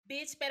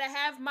Bitch better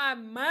have my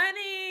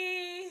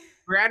money.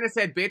 Brianna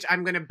said, "Bitch,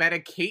 I'm gonna better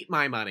keep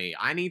my money.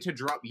 I need to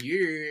drop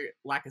you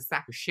like a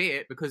sack of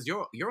shit because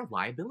you're a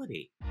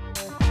liability."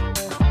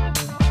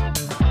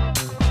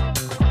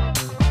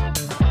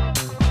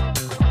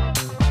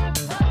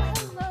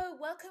 Hello,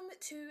 welcome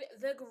to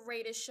the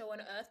greatest show on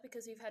earth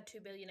because we've had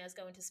 2 billionaires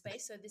go into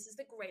space, so this is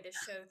the greatest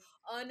show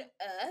on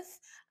earth,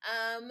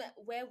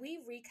 where we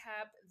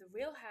recap the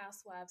Real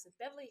Housewives of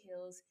Beverly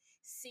Hills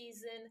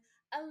season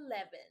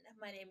 11.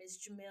 My name is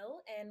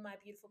Jamil, and my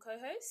beautiful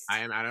co-host. I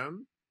am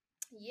Adam.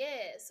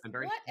 Yes. I'm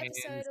very What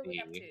episode are we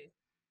up handsy. to?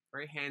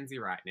 Very handsy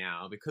right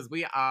now because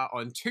we are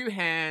on two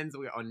hands.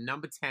 We are on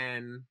number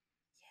 10.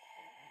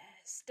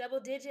 Yes, double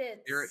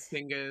digits. Spirit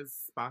fingers,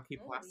 sparky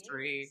Oh,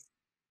 plastery. yes.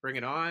 Bring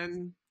it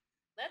on.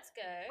 Let's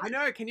go. I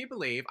know. Can you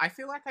believe? I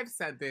feel like I've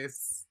said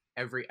this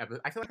every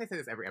episode. I feel like I say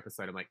this every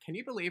episode. I'm like, can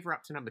you believe we're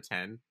up to number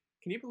 10?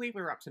 Can you believe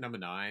we're up to number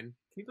 9? Can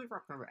you believe we're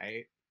up to number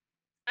 8?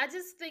 I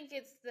just think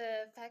it's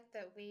the fact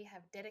that we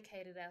have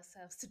dedicated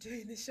ourselves to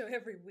doing this show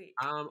every week.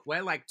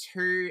 We're like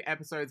 2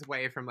 episodes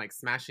away from like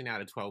smashing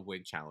out a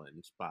 12-week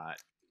challenge,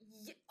 but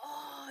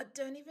Oh,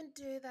 don't even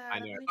do that. I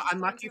I've know. only But just gone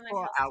unlucky into my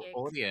for house our kick.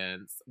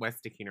 audience, we're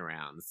sticking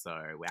around,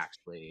 so we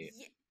actually,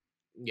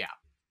 yeah.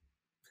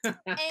 And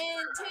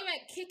talking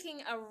about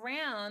kicking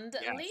around,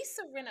 Yes.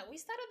 Lisa Rinna. We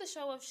started the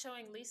show off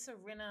showing Lisa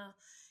Rinna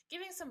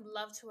giving some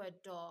love to her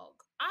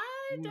dog.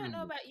 I don't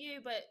know about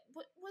you, but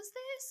was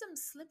there some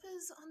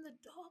slippers on the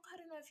dog? I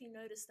don't know if you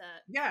noticed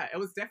that. Yeah, it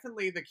was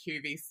definitely the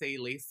QVC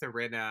Lisa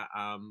Rinna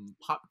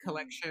pup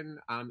collection,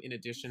 in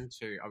addition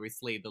to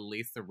obviously the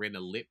Lisa Rinna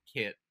lip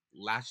kit,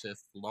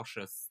 lascious,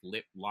 luscious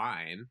lip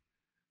line.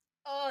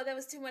 Oh, that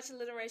was too much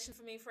alliteration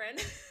for me, friend.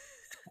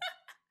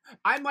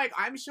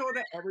 I'm sure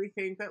that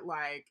everything that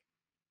like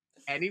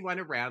anyone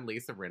around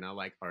Lisa Rinna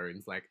like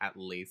owns like at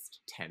least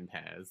 10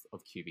 pairs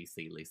of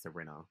QVC Lisa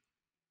Rinna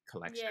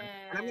collection.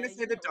 And I'm gonna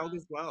say the dog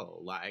as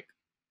well. Like,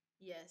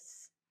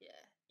 yes,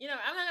 yeah.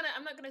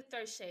 I'm not gonna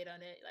throw shade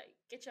on it. Like,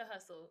 get your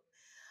hustle.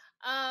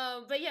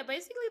 But yeah,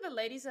 basically the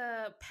ladies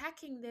are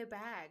packing their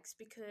bags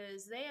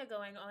because they are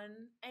going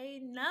on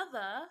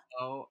another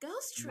oh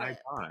girls my trip.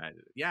 god,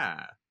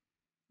 yeah.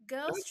 No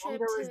Girls trip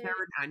longer to is there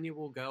an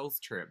annual girls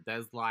trip.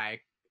 There's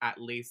like at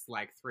least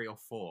like 3 or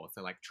 4,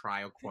 so like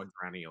tri or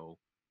quadrennial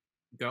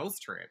girls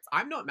trips.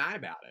 I'm not mad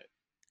about it.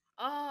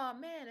 Oh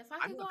man, if I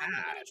I'm could go not on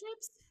that many mad.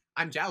 trips.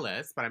 I'm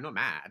jealous, but I'm not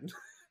mad.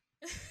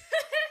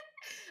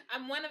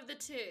 I'm one of the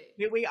two.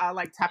 Here we are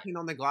like tapping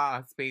on the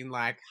glass, being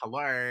like, hello,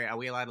 are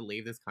we allowed to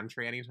leave this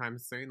country anytime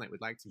soon? Like,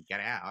 we'd like to get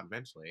out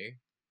eventually.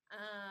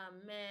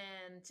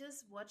 Man,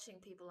 just watching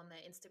people on their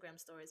Instagram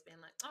stories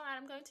being like, all right,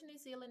 I'm going to New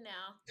Zealand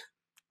now.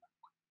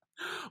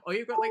 Or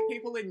you've got like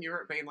people in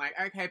Europe being like,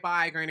 okay,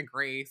 bye, going to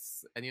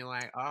Greece. And you're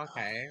like, oh,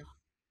 okay.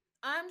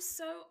 I'm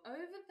so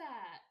over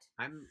that.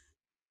 I'm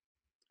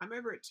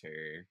over it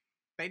too.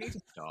 They need to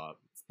stop.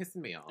 It's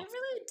pissing me off. They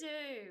really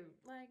do.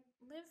 Like,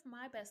 live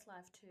my best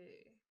life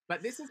too.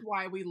 But this is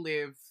why we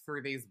live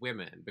through these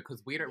women,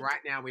 because we don't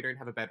right now we don't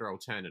have a better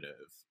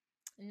alternative.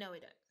 No, we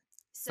don't.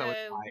 So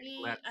like,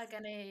 we are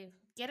gonna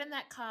get in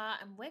that car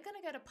and we're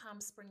gonna go to Palm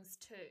Springs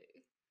too.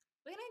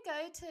 We're gonna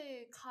go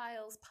to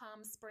Kyle's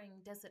Palm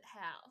Spring Desert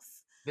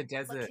House. The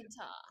desert. La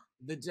Quinta.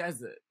 The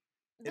desert.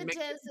 The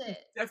desert.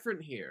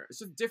 Different here. It's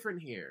just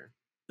different here.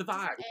 The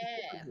vibe is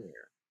different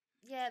here.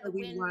 Yeah, so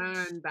we wind.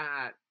 learned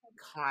that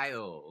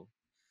Kyle.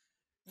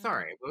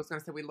 Sorry, I was going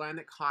to say we learned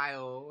that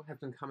Kyle has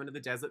been coming to the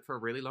desert for a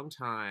really long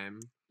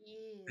time.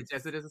 Yes. The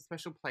desert is a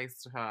special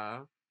place to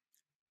her.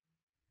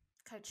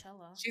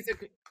 Coachella.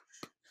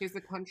 She's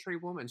a country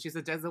woman. She's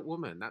a desert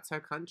woman. That's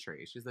her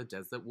country. She's a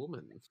desert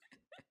woman.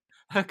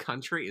 Her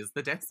country is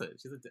the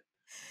desert. She's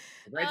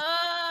she's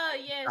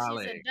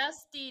a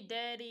dusty,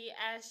 dirty,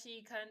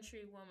 ashy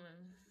country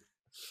woman.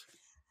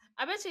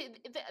 I bet you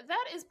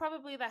that is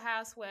probably the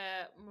house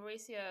where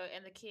Mauricio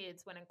and the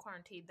kids went and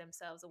quarantined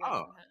themselves away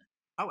from her.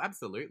 Oh,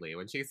 absolutely.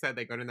 When she said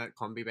they got in that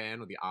combi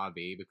van or the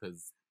RV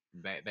because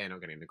they're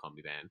not getting in the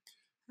combi van,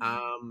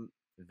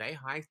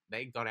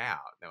 they got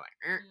out. They're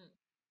like,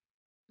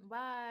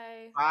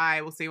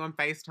 Bye. We'll see you on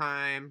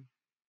FaceTime.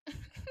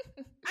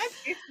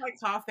 It's like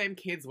half them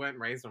kids weren't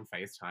raised on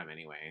FaceTime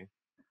anyway.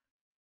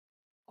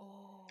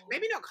 Oh,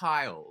 maybe not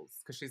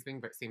Kyle's because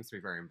seems to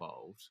be very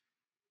involved.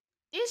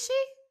 Is she?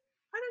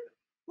 I don't.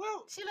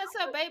 Well, she lets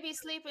her baby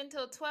sleep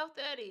until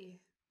 12:30.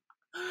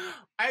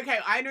 Okay,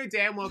 I know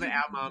damn well that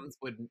our mums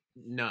would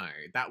know.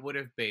 That would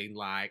have been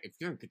like, if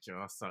you don't get your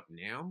ass up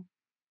now.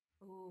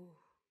 Ooh.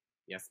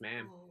 Yes,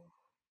 ma'am. Ooh.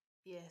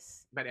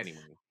 Yes. But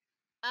anyway.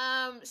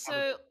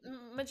 So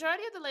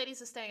majority of the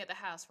ladies are staying at the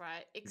house,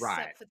 right?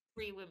 Except for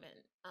 3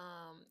 women.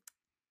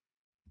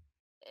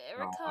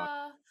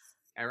 Erica.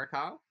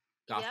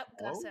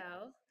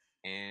 Garcelle.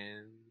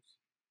 And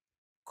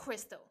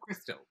Crystal.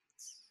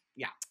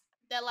 Yeah.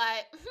 They're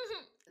like,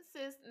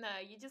 sis, no,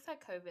 you just had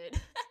COVID.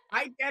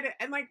 I get it.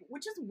 And like,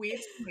 which is weird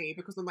to me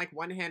because on like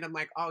one hand, I'm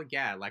like, oh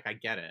yeah, like I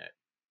get it.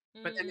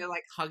 But then they're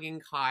like hugging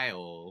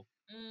Kyle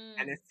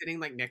and they're sitting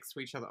like next to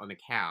each other on the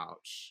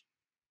couch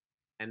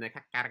and they're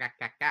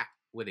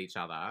with each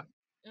other.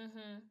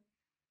 Mm-hmm.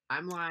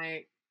 I'm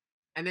like,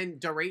 and then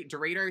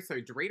Dorito. So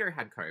Dorito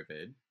had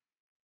COVID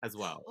as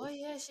well. Oh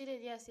yeah, she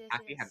did. Yes, yes,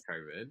 Kathy had yes.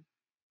 COVID,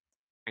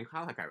 and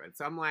Kyle had COVID.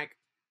 So I'm like,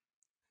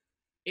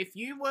 if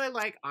you were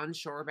like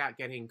unsure about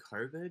getting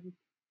COVID,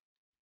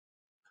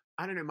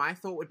 I don't know. My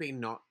thought would be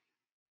not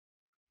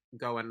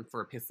going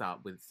for a piss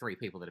up with 3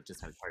 people that have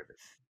just had COVID.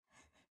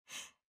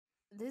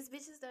 These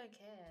bitches don't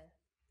care.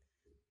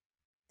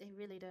 They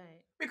really don't.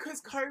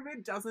 Because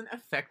COVID doesn't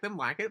affect them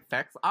like it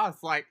affects us.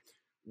 Like,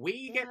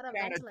 we They're get not on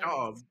put out a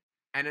job, ventilators.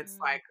 and it's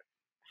Mm, like,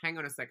 hang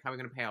on a sec, how are we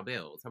going to pay our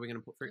bills? How are we going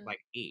to put fruit, mm. like,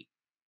 eat?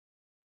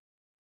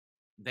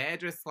 They're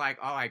just like,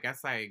 oh, I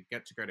guess I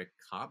get to go to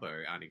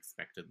Cabo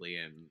unexpectedly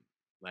and,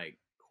 like,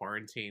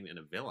 quarantine in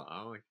a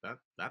villa. Like,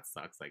 that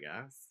sucks, I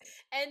guess.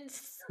 And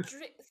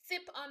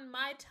sip on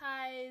Mai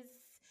Tais.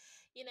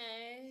 You know,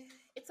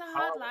 it's a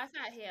hard Oh, life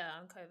out here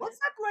on COVID. what's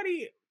that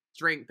bloody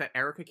drink that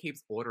Erica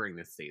keeps ordering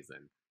this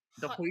season?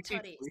 The Hot hoity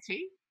toddies.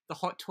 toity? The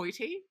hot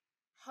toity?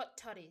 Hot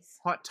toddies.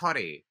 Hot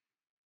toddy.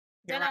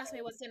 Don't Here ask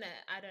me what's in it.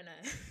 I don't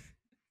know.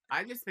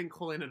 I just been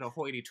calling it a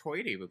hoity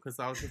toity because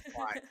I was just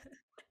like,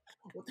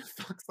 what the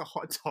fuck's a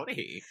hot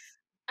toddy?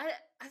 I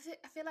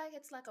feel like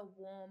it's like a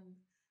warm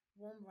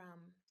rum.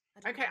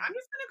 I don't Okay, know. I'm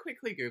just gonna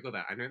quickly Google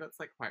that. I know that's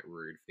like quite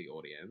rude for the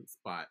audience,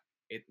 but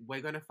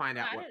we're gonna find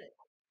out I what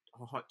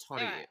don't. a hot All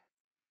toddy right, is.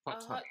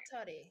 Hot a toddy. hot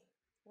toddy.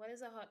 What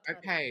is a hot toddy?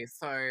 Okay,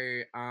 so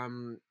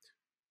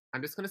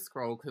I'm just gonna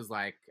scroll because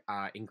like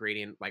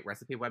ingredient like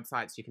recipe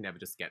websites, you can never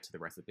just get to the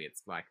recipe.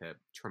 It's like a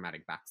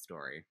traumatic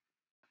backstory.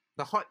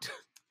 The hot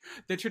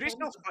the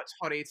traditional hot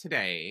toddy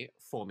today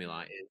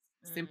formula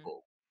is Mm.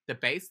 simple. The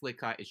base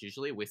liquor is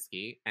usually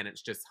whiskey and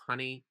it's just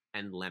honey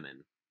and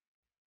lemon.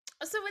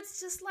 So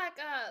it's just like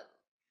a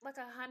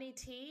honey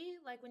tea,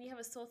 like when you have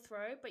a sore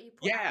throat, but you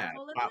put Yeah,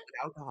 alcohol in but it.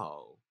 with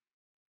alcohol.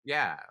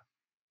 Yeah.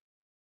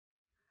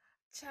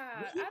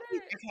 Child, I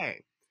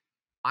Okay.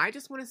 I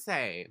just want to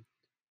say,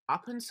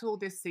 up until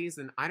this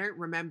season, I don't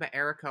remember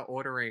Erica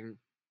ordering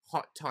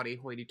hot toddy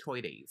hoity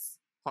toities,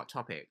 hot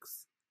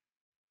topics.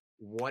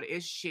 What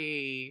is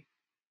she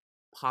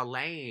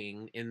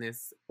parlaying in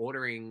this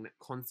ordering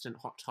constant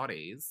hot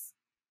toddies?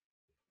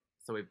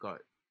 So we've got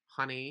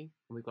honey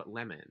and we've got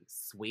lemon.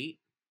 Sweet,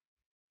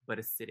 but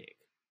acidic.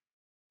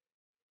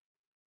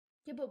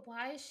 yeah, but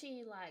why is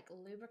she like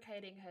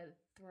lubricating her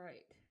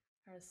throat,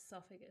 her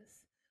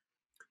esophagus?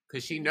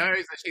 Because She she need.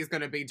 knows that she's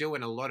going to be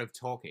doing a lot of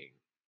talking.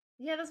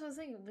 Yeah, that's what I was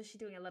thinking. Was she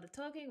doing a lot of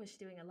talking? Was she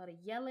doing a lot of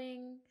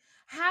yelling?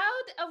 How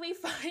are we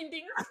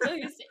finding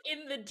clues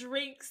in the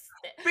drinks?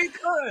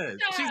 Because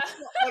she's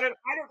Yeah. ordered,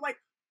 I don't like.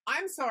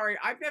 I'm sorry,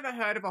 I've never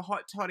heard of a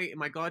hot toddy in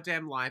my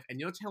goddamn life, and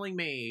you're telling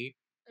me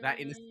that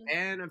in the Mm,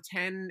 span of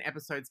 10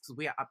 episodes, because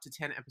we are up to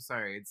 10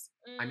 episodes,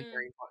 I'm mm,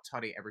 hearing hot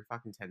toddy every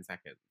fucking 10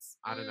 seconds.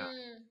 I don't know.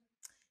 mm.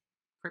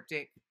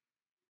 Cryptic.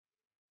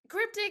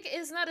 Cryptic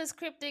is not as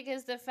cryptic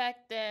as the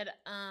fact that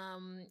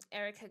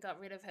Erica got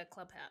rid of her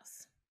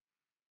clubhouse.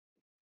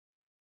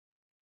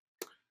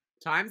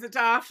 Times are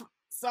tough.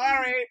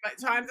 Sorry, but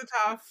times are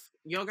tough.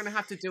 You're gonna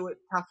have to do it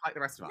tough like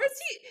the rest of us.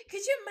 Could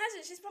you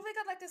imagine? She's probably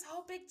got like this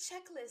whole big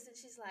checklist, and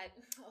she's like,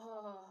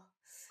 "Oh,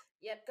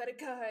 yep, gotta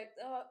go.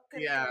 Oh,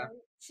 gotta Yeah, go.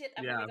 Shit,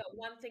 I've yeah. only got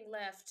one thing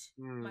left.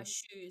 My Mm.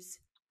 shoes."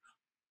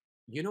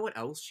 You know what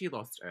else she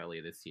lost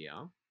earlier this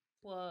year?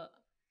 What?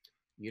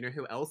 You know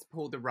who else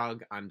pulled the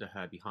rug under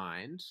her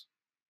behind?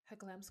 Her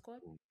glam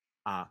squad?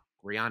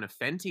 Rihanna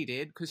Fenty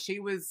did, because she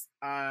was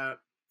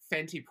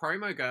Fenty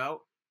promo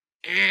girl.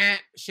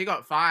 She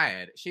got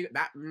fired.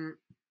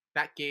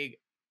 That gig.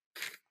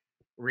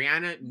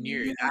 Rihanna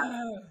knew that.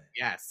 No.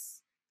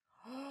 Yes,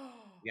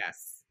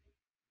 yes.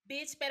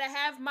 Bitch, better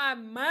have my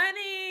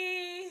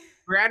money.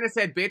 Rihanna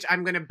said, "Bitch,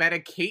 I'm gonna better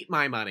keep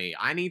my money.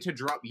 I need to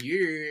drop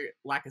you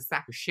like a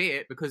sack of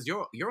shit because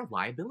you're a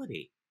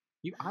liability.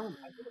 You are a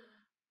liability."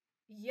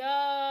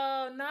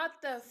 Yo,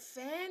 not the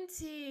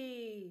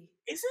Fenty.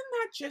 Isn't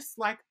that just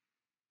like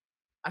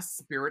a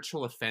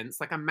spiritual offense?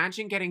 Like,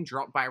 imagine getting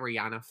dropped by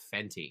Rihanna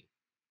Fenty.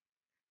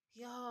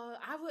 Yo,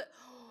 I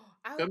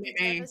Don't would be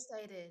be me.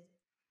 devastated.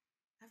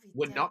 I'd be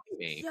Would dead. not be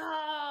me. Yo,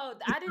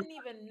 I didn't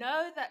even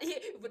know that.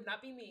 It would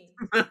not be me.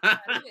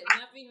 That would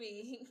not be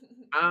me.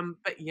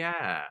 But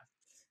yeah.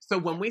 So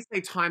when Yeah, we say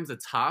times are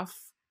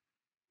tough,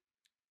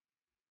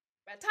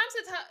 but times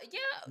are tough. Yeah,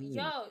 mm,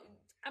 yo.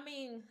 I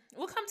mean,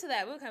 we'll come to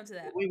that. We'll come to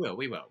that. we will.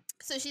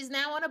 So she's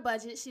now on a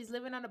budget. She's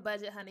living on a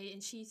budget, honey,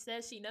 and she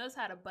says she knows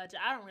how to budget.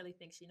 I don't really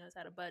think she knows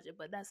how to budget,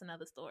 but that's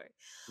another story.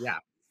 Yeah.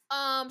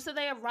 So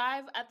they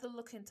arrive at the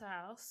La Quinta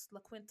house. La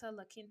Quinta,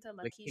 La Quinta,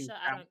 La The Quisha. King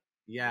I don't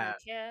Yeah. really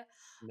care.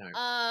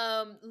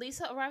 No.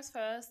 Lisa arrives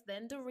first,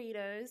 then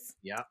Doritos.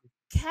 Yep.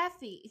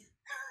 Kathy's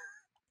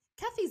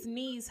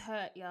knees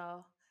hurt,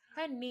 y'all.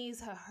 Her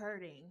knees are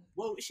hurting.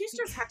 Well, she's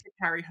just had to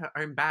carry her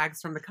own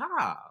bags from the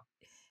car.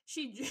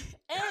 She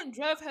and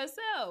drove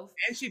herself.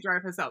 And she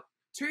drove herself.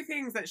 2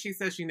 things that she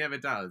says she never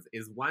does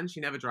is 1, she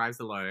never drives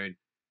alone,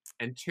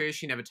 and 2,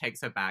 she never takes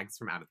her bags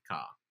from out of the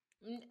car.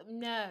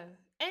 No.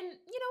 And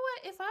you know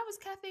what? If I was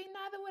Kathy,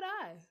 neither would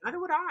I. Neither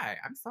would I.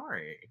 I'm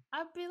sorry.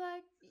 I'd be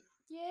like,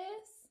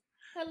 yes,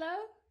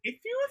 hello. if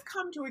you have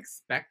come to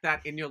expect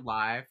that in your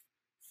life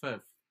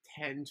for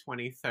 10,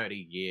 20, 30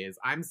 years,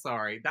 I'm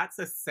sorry. That's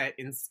a set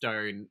in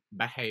stone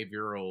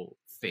behavioral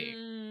thing.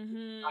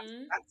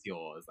 Mm-hmm. That's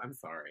yours. I'm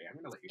sorry. I'm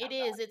going to let you It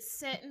have that. is. It's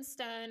set in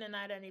stone, and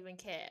I don't even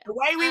care. The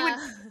way we would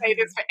Uh, say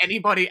this for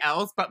anybody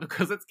else, but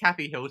because it's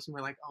Kathy Hilton,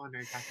 we're like, oh no,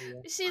 Kathy,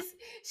 yes, she's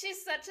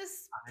she's such a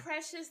fine.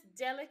 precious,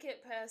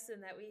 delicate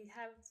person that we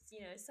have,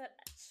 such.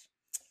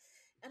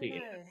 I She don't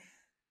is. know.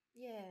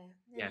 Yeah.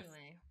 Yes.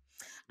 Anyway.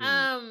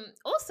 Mm,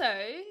 Also,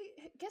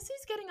 guess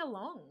who's getting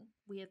along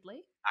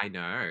weirdly? I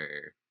know.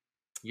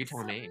 You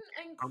tell me. Sutton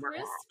and Oh my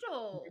god.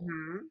 Crystal.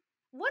 Mm-hmm.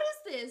 What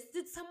is this?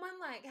 Did someone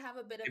like have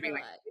a bit of It'd be a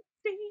like, like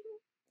ding.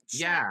 chat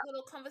Yeah.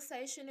 little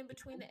conversation in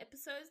between the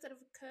episodes that have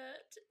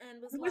occurred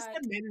and was Who was the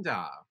like,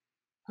 mender?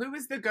 Who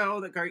was the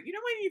girl that go, you know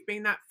when you've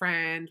been that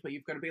friend where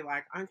you've got to be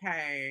like,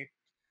 okay,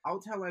 I'll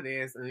tell her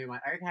this, and you're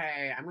like,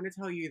 okay, I'm going to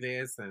tell you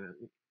this, and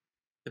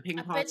the I ping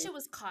pong. bet you it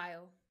was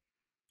Kyle.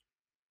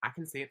 I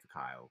can see it for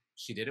Kyle.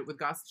 She did it with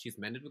Gus. She's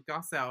mended with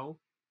Garcelle,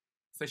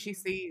 so she Mhm.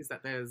 sees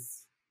that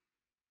there's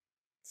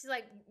She's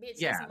like, bitch,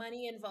 yeah. there's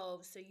money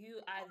involved, so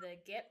you either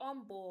get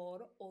on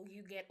board or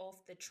you get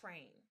off the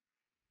train.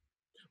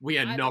 We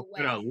are Either not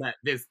going to way. let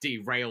this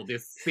derail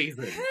this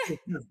season. This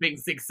is being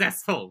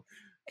successful.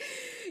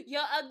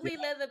 Your ugly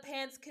leather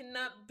pants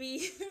cannot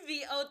be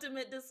the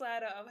ultimate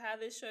decider of how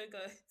this show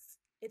goes.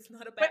 It's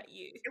not But about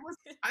you. it was,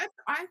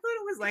 I thought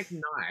it was like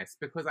nice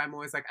because I'm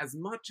always like, as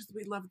much as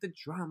we love the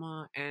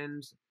drama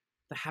and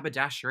the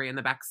haberdashery and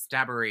the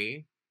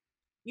backstabbery,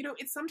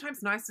 it's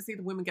sometimes nice to see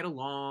the women get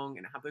along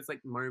and have those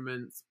like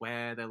moments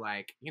where they're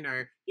like,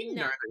 No.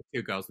 those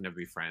two girls will never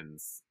be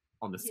friends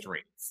on the Yeah.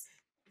 streets.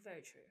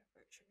 Very true.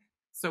 Very true.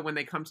 So when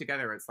they come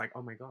together, it's like,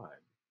 oh my god.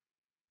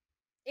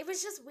 It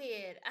was just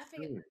weird. I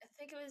think Mm.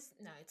 it was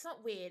no, it's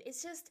not weird.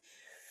 It's just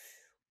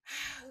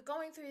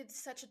going through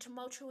such a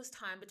tumultuous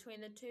time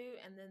between the two,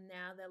 and then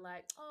now they're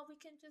like, oh, we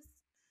can just,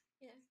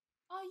 yeah.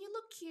 Oh, you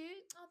look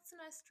cute. Oh, it's a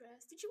nice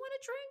dress. Did you want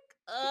a drink?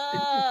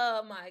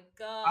 Oh my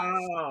gosh.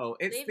 Oh,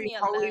 it's Leave the me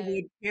alone.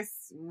 Hollywood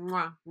kiss.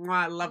 Mwah,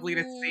 mwah, lovely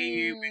to see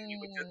you. And you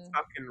were just Mm.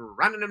 fucking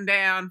running them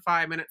down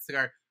 5 minutes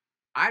ago.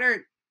 I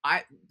don't.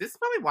 This is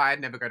probably why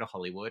I'd never go to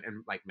Hollywood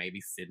and like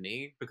maybe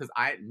Sydney because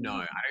I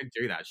don't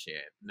do that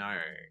shit. No.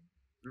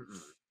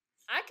 Mm-mm.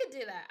 I could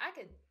do that. I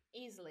could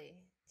easily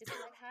just be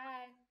like,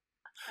 hi,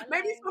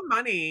 Maybe hello. for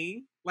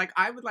money. Like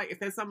I would like if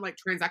there's some like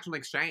transactional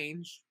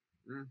exchange.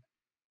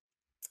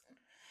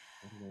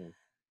 I don't know.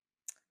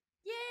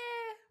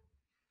 Yeah.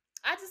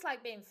 I just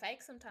like being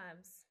fake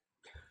sometimes.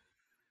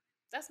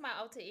 That's my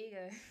alter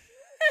ego.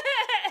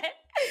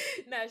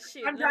 No,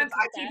 shoot. Let me Sometimes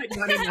I cut keep it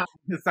that. 99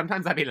 because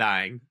sometimes I'd be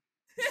lying.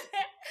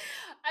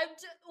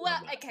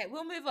 Well, okay,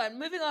 we'll move on.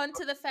 Moving on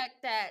to the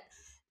fact that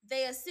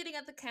they are sitting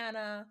at the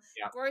counter,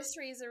 Yep.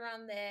 groceries are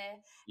on there,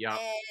 Yep.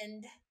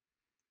 and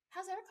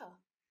how's Erica?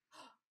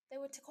 They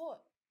went to court.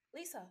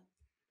 Lisa,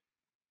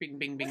 Bing,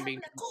 bing, what bing, bing.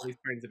 happened at All court? these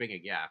friends are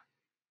binging. Yeah.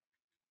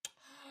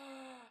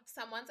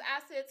 Someone's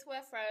assets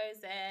were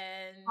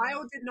frozen.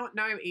 Kyle did not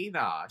know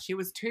either. She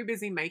was too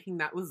busy making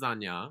that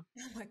lasagna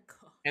Oh my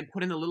god. and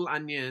putting the little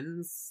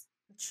onions.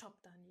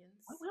 Chopped onions.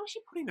 Where was she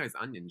putting those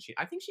onions?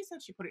 I think she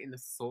said she put it in the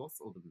sauce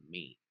or the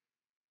meat.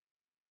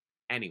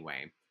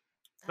 Anyway,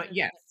 I but don't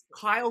yes, think that's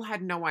good. Kyle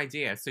had no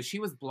idea, so she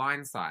was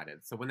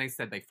blindsided. So when they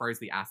said they froze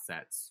the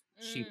assets,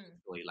 she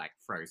really like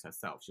froze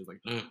herself. She was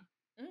like, ugh.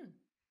 Mm.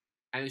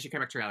 And then she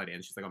came back to reality,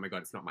 and she's like, "Oh my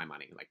god, it's not my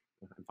money. Like,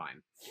 I'm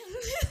fine."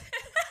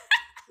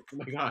 Oh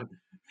my god,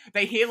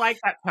 they hear like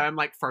that term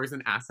like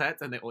frozen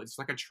assets, and it's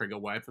like a trigger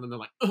word for them. They're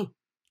like, "Ugh."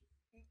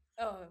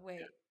 Oh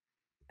wait,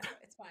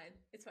 it's fine.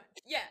 It's fine.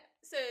 Yeah.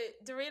 So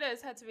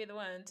Doritos had to be the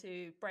one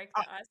to break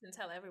the ice and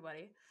tell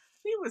everybody.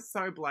 She was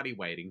so bloody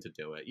waiting to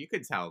do it. You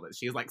could tell that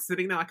she was like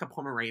sitting there like a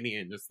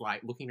Pomeranian, just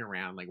like looking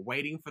around, like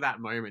waiting for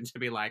that moment to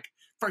be like,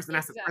 frozen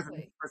assets,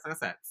 Exactly. frozen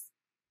assets.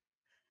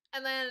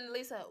 And then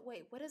Lisa,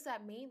 wait, what does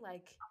that mean?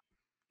 Like,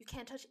 you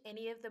can't touch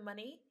any of the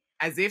money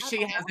As if at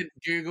she all? hasn't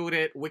Googled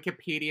it,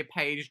 Wikipedia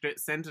paged it,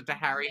 sent it to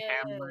Harry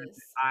Hamlin. Yes.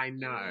 I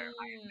know, I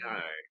Mm. know.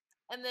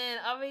 And then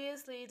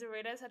obviously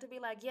Doritos had to be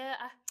like, yeah,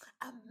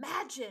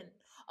 imagine.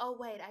 Oh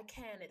wait, I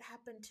can. It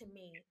happened to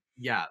me.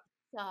 Yeah,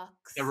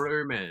 Sucks. the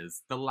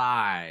rumors, the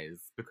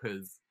lies,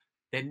 because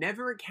they're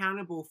never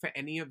accountable for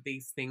any of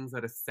these things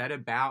that are said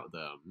about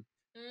them.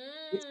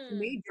 Which to Mm.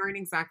 me don't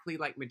exactly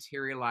like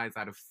materialize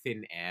out of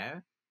thin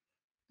air.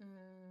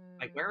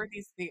 Like, where are Mm.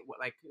 these things?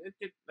 Like,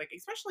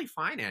 especially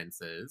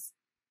finances,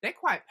 they're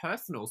quite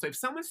personal. So if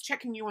someone's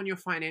checking you on your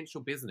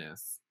financial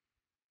business,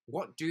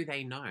 what do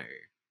they know?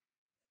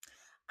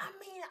 I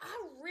mean,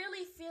 I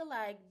really feel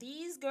like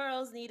these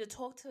girls need to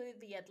talk to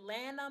the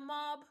Atlanta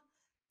mob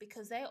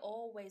because they're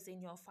always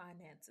in your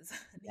finances,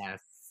 honey.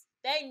 Yes.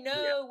 They Yeah.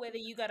 know whether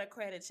you got a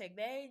credit check.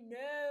 They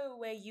know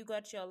where you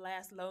got your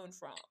last loan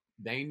from.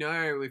 They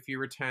know if you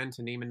return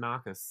to Neiman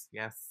Marcus.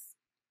 Yes.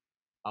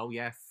 Oh,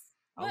 yes.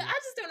 But Oh, I yes.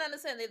 just don't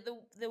understand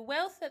the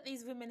wealth that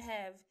these women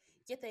have,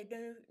 yet they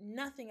know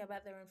nothing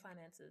about their own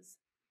finances.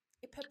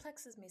 It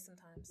perplexes me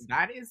sometimes.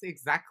 That is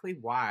exactly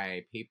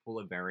why people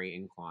are very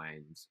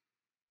inclined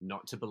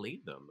not to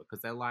believe them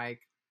because they're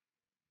like,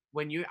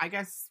 I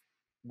guess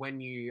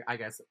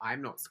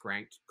I'm not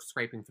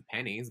scraping for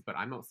pennies, but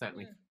I'm not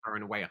certainly Mm,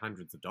 throwing away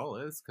hundreds of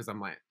dollars because I'm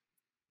like,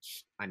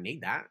 I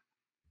need that.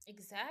 So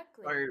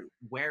exactly.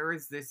 where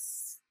is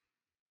this?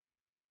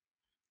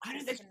 I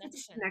don't. There's just a Disconnection.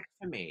 disconnect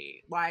for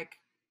me. Like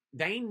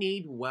they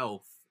need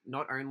wealth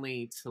not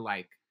only to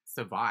like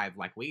survive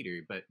like we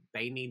do, but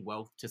they need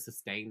wealth to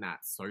sustain that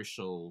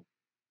social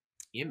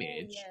Oh,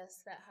 image.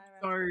 yes, that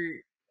So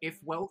hierarchy. if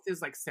Mm, wealth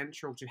is like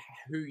central to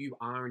who you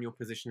are and your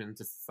position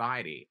into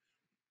society,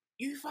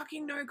 you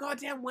fucking know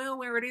goddamn well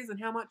where it is and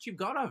how much you've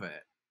got of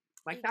it.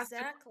 Like that's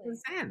just common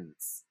exactly.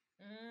 sense.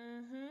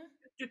 Mm-hmm.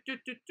 Du- du-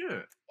 du-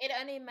 du. It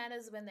only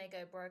matters when they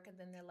go broke and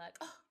then they're like,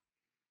 oh,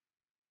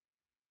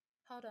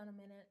 hold on a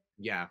minute.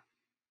 Yeah.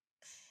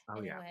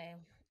 Oh yeah. Anyway,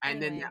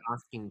 And then anyway. they're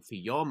asking for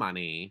your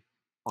money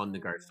on the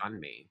Oh,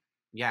 GoFundMe.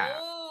 Yeah.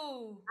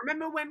 oh,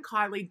 Remember when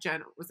Kylie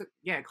Jenner was it?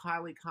 Yeah, yes.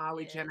 Kylie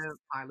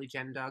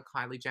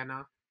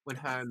Jenner, when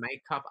her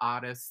makeup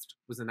artist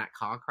was in that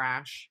car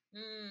crash,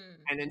 Mm.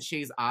 and then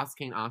she's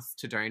asking us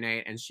to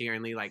donate, and she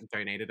only like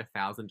donated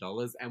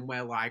 $1,000, and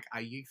we're like,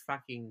 "Are you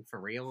fucking for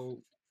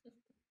real,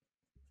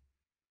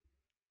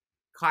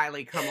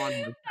 Kylie? Come on,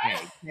 okay,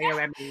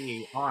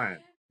 KOME on, come I'm on."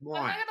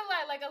 not gonna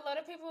lie, like a lot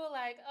of people were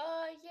like,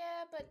 "Oh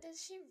yeah, but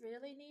does she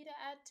really need to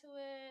add to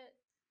it?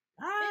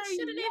 Bitch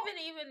shouldn't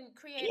even Yeah,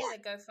 created a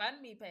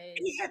GoFundMe yeah, page."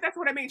 that's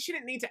what I mean. She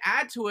didn't need to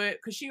add to it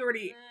because she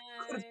already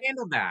could have No,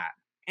 handled that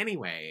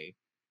anyway.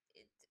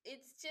 it,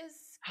 it's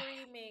just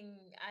screaming.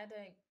 I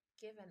don't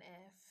give an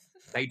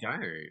They f.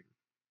 don't.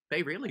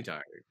 They really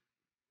don't.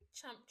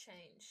 Chump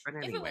change. But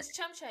If it anyway, was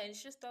chump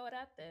change, just throw it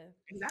out there.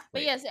 But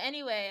exactly. yes,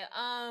 anyway,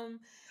 I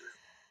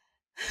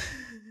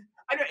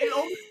know it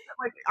almost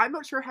like I'm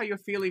not sure how you're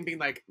feeling being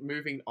like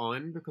moving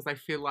on because I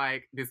feel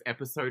like this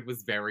episode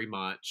was very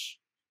much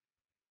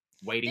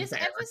waiting this for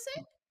Eric.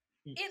 episode,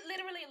 it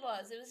literally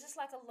was. It was just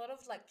like a lot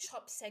of like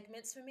chopped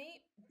segments for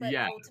me, but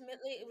Yeah,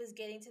 ultimately it was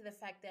getting to the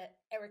fact that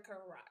Erica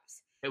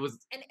arrives. it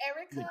was. And Yeah,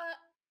 Erica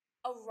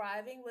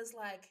arriving was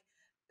like,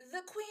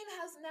 the queen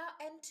has now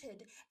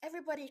entered.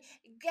 Everybody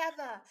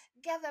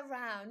gather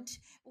round,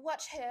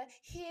 watch her,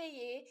 hear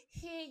ye,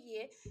 hear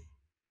ye.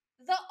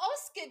 The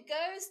Oscar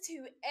goes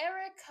to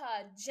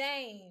Erica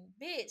Jane.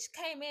 Bitch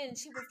came in,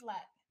 she was like,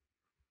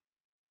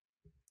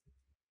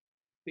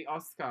 the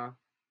Oscar.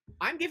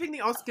 I'm giving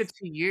the Oscar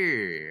to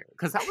you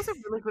because that was a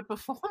really good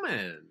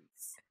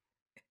performance.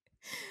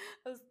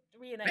 I was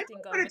Maybe reenacting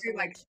we're Gone gonna with do the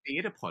like Wind.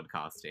 theater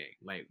podcasting,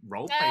 like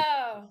role play.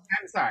 No.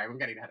 I'm sorry, we're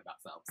getting ahead of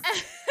ourselves.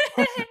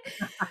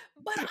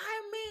 But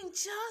I mean,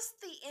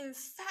 just the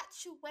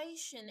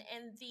infatuation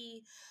and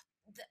the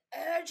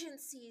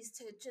urgencies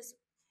to just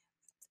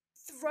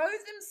throw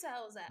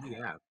themselves at Oh her.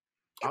 yeah, It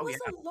oh was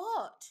yeah. a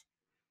lot.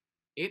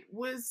 It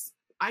was.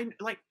 I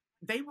like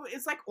they were.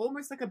 It's like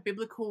almost like a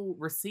biblical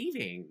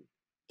receiving.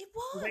 It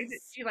The way that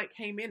was. she like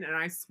came in, and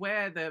I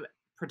swear the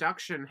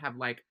production have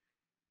like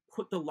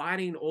put the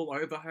lighting all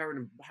over her,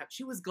 and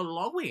she was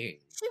glowing.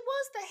 She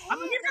was the I'm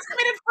like, hair. you just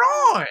committed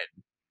fraud.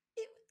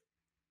 It,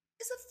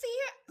 it's a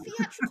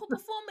theatrical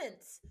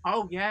performance.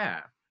 Oh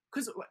yeah,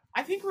 because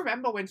I think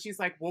remember when she's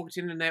like walked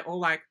in and they're all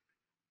like,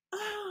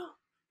 "Oh,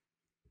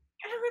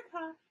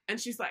 Erica," and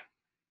she's like,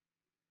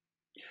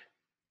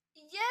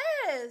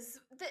 Yes,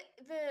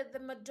 the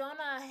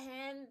Madonna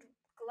hand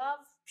glove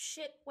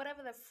shit,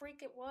 whatever the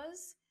freak it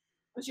was.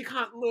 "But she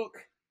can't look."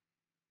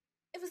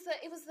 It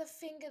was the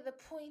finger, the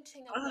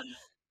pointing of Uh, the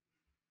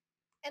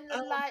and the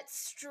uh, light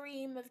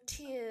stream of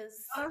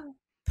tears. uh.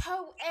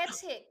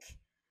 Poetic.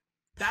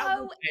 That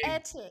was a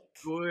Poetic.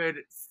 good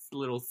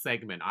little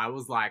segment. I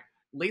was like,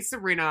 Lisa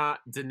Rinna,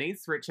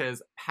 Denise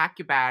Richards, pack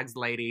your bags,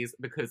 ladies,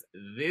 because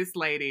this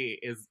lady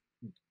is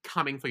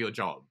coming for your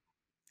job.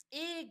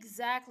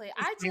 Exactly.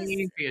 She's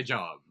coming for your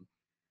job.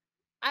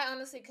 I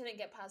honestly couldn't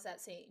get past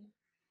that scene.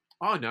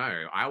 Oh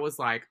no, I was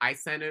like, I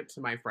sent it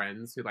to my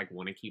friends who like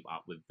want to keep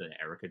up with the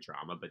Erica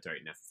drama but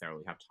don't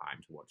necessarily have time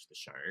to watch the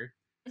show.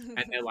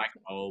 And they're like,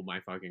 oh my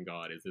fucking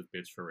god, is this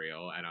bitch for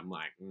real? And I'm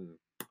like,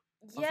 I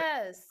was like,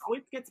 Yes. oh,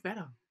 it gets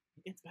better.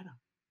 It gets better.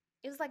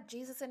 It was like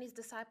Jesus and his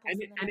disciples,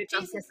 And and they're and like, it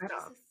does get Jesus, better.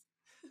 Jesus.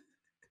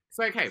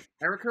 So okay,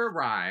 Erica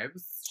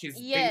arrives. She's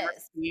being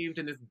Yes. received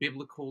in this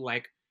biblical,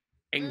 like,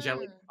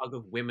 angelic Mm. hug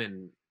of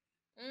women.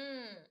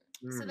 Mm.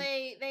 So Mm.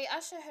 they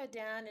usher her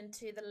down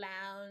into the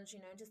lounge,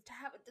 just to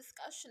have a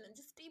discussion and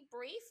just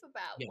debrief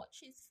about Yeah. what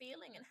she's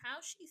feeling and how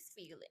she's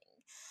feeling.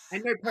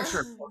 And no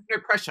pressure, of course.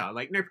 No pressure.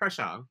 Like, no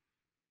pressure.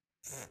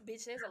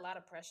 Bitch, there's a lot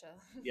of pressure.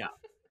 Yeah.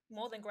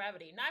 More than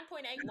gravity.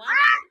 9.81.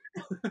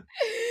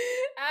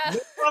 No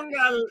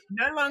longer.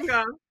 No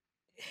longer.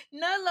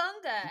 No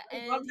longer. No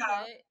And,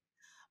 longer.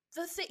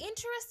 the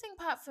interesting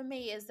part for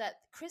me is that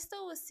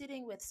Crystal was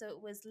sitting with, so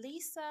it was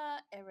Lisa,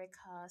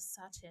 Erica,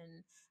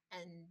 Sutton,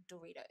 and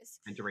Doritos.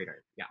 And Dorito.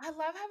 Yeah. I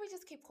love how we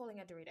just keep calling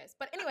her Doritos.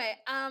 But anyway,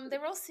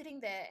 they're all sitting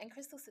there and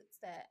Crystal sits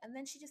there and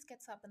then she just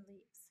gets up and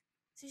leaves.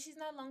 So she's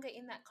no longer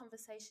in that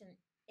conversation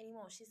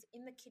anymore. She's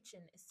in the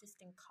kitchen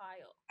assisting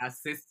Kyle.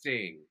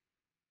 Assisting.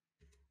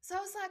 So I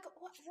was like,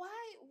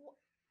 why?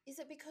 Is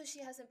it because she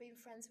hasn't been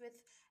friends with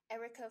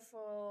Erica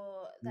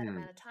for that Hmm.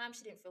 amount of time?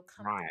 She didn't feel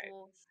Right.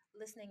 comfortable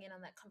listening in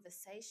on that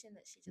conversation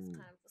that she just Hmm.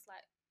 kind of was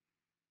like,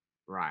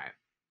 Right.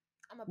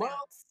 I'm a Well,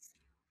 bounce.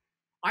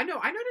 I know.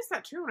 I noticed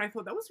that too, and I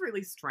thought that was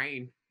really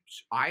strange.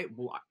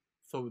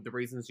 For the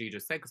reasons you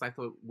just said, because I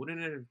thought,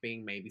 wouldn't it have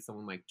been maybe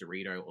someone like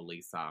Dorito or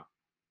Lisa,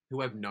 who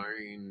have Mm,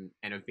 known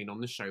and have been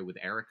on the show with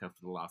Erica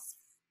for the last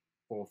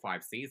 4 or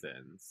 5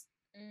 seasons,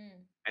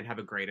 mm. and have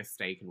a greater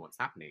stake in what's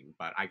happening?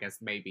 But I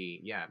guess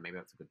maybe, yeah, maybe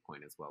that's a good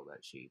point as well.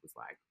 That she was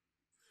like,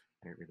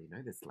 I don't really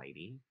know this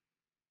lady,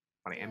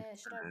 but I am Yeah,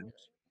 should I? concerned.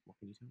 What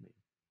can you tell me?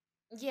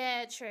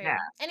 Yeah, true. Yeah,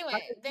 Anyway,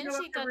 you then know,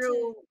 that's she a got to.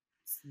 real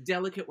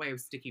delicate way of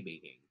sticky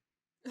beaking.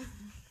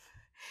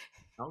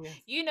 Oh yes.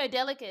 You know,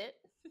 delicate.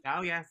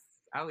 Oh yes.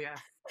 Oh yes.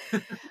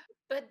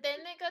 But then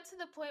they got to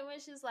the point where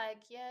she's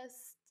like,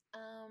 yes,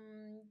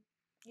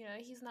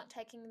 he's not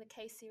taking the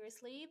case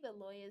seriously. The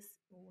lawyers,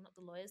 well, not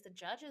the lawyers, the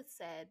judges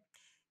said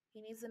he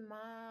needs a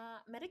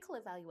medical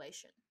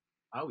evaluation.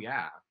 Oh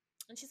yeah.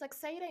 And she's like,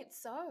 say it ain't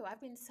so.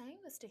 I've been saying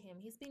this to him.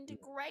 He's been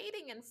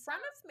degrading in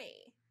front of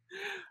me.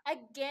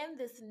 Again,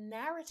 this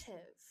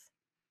narrative.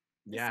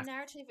 This Yes.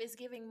 narrative is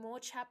giving more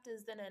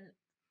chapters than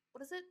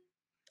what is it?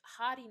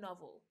 Hardy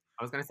novel.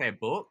 I was gonna say a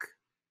book.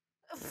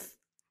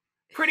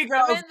 Pretty I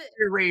girls meant the,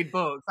 who read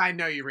books. I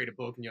know you read a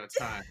book in your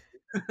time.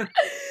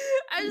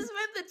 I just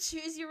meant the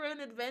choose your own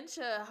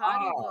adventure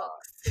Hardy Oh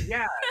books.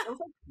 yeah. It was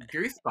like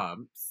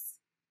Goosebumps.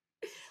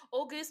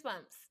 All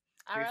Goosebumps.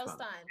 R.L. Goosebumps.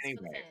 Steins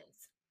for the Anyway,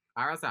 fans.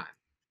 Arasan.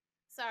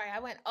 Sorry, I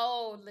went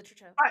old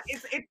literature. But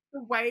it's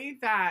the way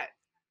that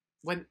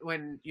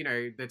when you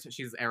know that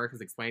she's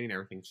Erica's explaining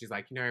everything. She's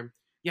like,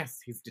 yes,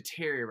 he's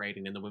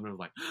deteriorating, and the women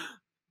are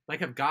like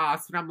have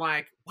gasped, and I'm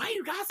like, why are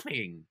you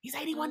gasping? He's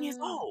 81 years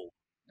Mm, old.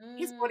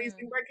 His body's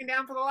been mm, breaking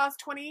down for the last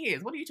 20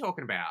 years. What are you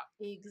talking about?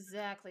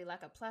 exactly,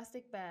 like a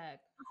plastic bag.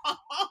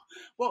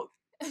 Well,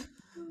 who's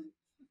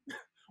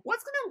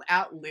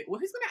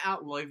gonna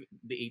outlive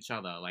each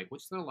other? Like,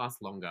 which is gonna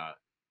last longer?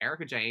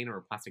 Erica Jane or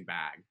a plastic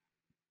bag?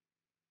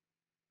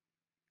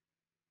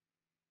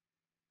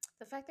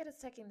 The fact that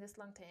it's taking this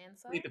long to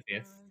answer. Plead the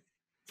fifth.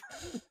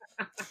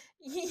 Um,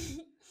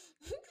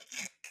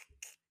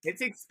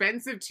 It's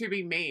expensive to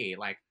be me.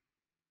 Like,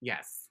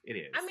 yes, it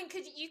is. I mean,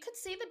 you could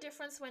see the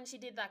difference when she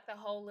did like the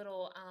whole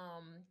little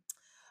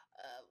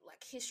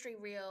like history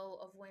reel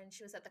of when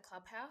she was at the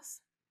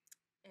clubhouse,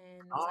 and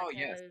it was Oh like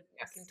yes, her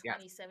like in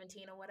yes, yes.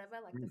 2017 or whatever,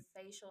 like the Mm.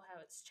 facial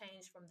how it's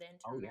changed from then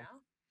till Oh yes, now.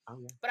 oh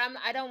yes. But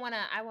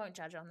I won't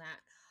judge on that.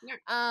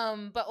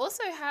 No, But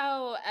also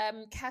how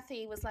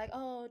Kathy was like,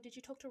 oh, did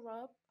you talk to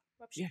Rob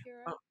yeah.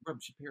 Shapiro? Oh,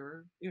 Rob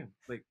Shapiro. Yeah,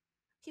 like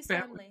He's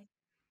family.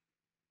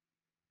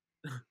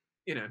 family.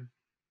 You know.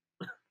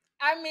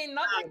 I mean,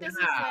 not Oh, like this is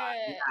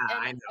yeah,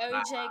 an I know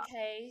that. OJ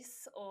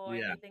case or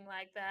Yeah. anything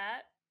like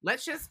that.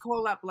 Let's just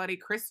call up bloody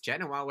Chris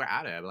Jenner while we're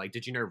at it. Like,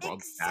 did you know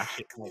Rob Stash?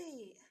 Like,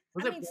 Exactly.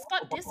 was I it mean, Rob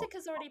Scott or Bob? Disick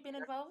has already been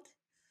involved.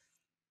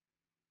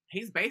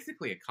 He's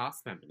basically a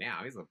cast member now.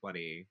 He's a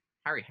bloody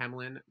Harry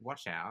Hamlin.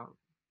 Watch out.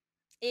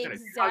 Got a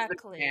cousin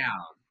Exactly.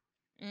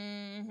 now.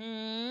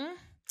 Mm-hmm.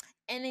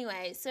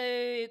 Anyway,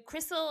 so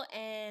Crystal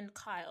and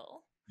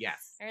Kyle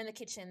Yes. are in the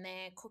kitchen.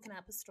 They're cooking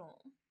up a storm.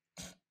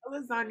 A What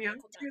are lasagna. they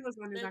cooking 2 up?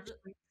 lasagnas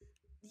actually.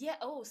 Yeah.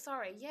 Oh,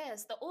 sorry.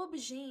 Yes, the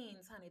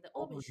aubergines, honey. The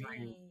Aubergine.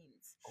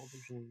 aubergines.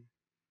 Aubergine.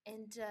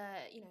 And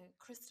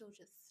Crystal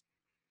just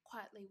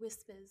quietly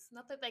whispers,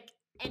 not that like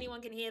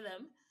anyone can hear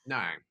them. No.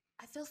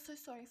 I feel so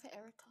sorry for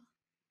Erica.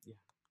 Yeah.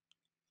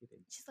 She did.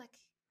 She's like,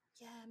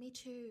 yeah, me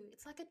too.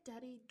 It's like a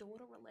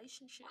daddy-daughter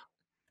relationship.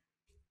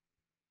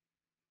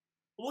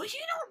 Well, you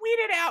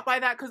not weirded out by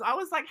that because I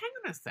was like, hang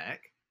on a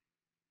sec.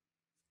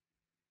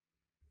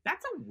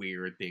 That's a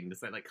weird thing to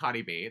say. Like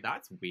Cardi B,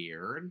 that's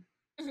weird.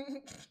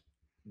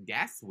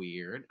 Yes,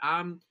 weird.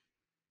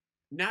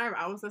 No,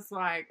 I was just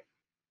like,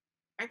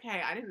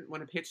 okay, I didn't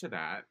want to picture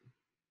that.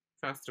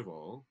 First of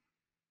all,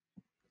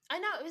 I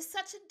know, it was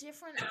such a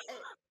different.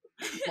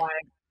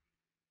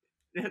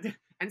 like,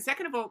 and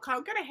second of all,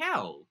 Kyle, go to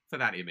hell for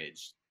that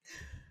image.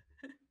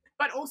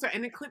 But also,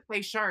 in the clip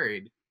they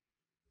showed,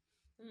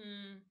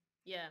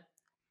 Yeah.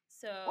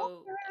 So,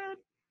 awkward.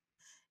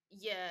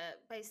 yeah,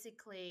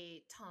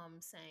 basically Tom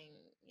saying,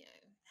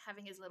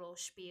 having his little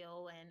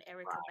spiel and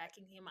Erica Right.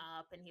 backing him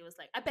up, and he was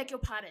like, I beg your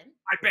pardon.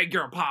 I beg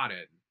your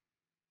pardon.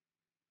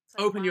 It's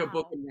like, Open your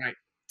book wow. and write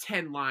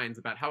 10 lines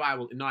about how I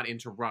will not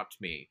interrupt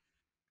me.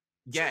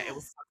 Yeah, it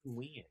was Yes. fucking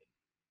weird.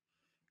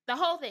 The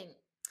whole thing.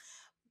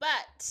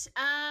 But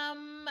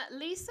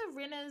Lisa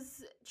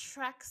Rinna's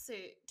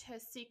tracksuit, her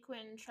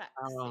sequin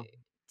tracksuit.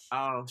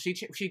 Oh, she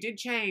did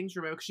change,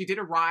 remember? 'Cause she did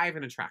arrive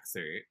in a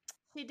tracksuit.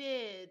 She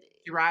did.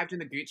 She arrived in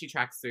the Gucci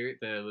tracksuit,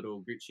 the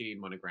little Gucci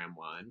monogram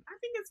one. I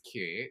think it's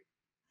cute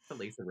for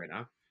Lisa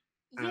Rinna.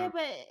 Yeah,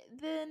 but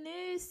the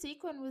new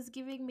sequin was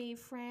giving me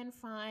Fran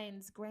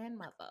Fine's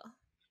grandmother.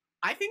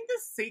 I think the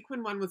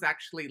sequin one was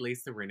actually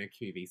Lisa Rinna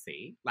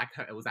QVC. Like,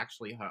 it was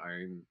actually her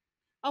own.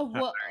 Oh, her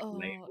what? own Oh,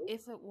 label.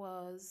 if it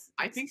was,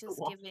 I it's think it just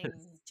was. giving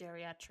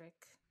geriatric.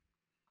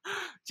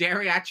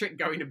 Geriatric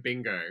going to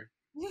bingo.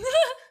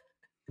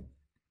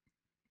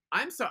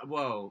 I'm so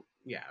well,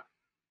 yeah.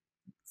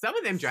 Some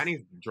of them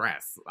Johnny's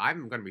dress.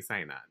 I'm gonna be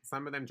saying that.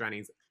 Some of them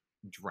Johnny's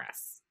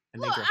dress.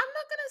 And they Look, dress I'm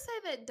not gonna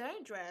say that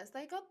don't dress.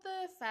 They got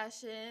the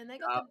fashion, they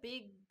got up the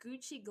big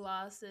Gucci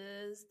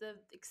glasses, the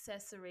the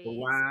accessories.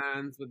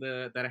 ones with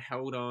the that are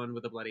held on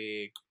with the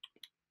bloody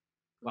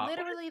but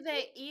Literally,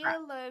 their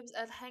earlobes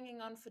are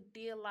hanging on for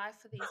dear life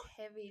for these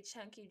heavy,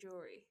 chunky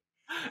jewelry.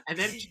 and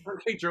then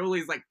Chunky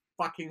Julie's like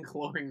fucking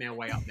clawing their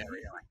way up there.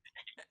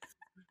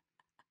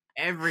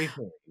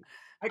 Everything.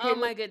 Okay, Oh well,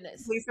 my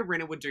goodness. Lisa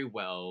Rinna would do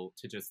well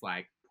to just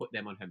like put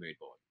them on her mood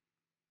board.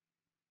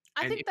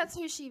 I And think that's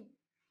who she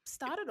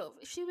started off.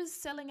 If she was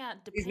selling out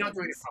she's not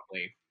doing it Depends.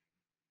 properly.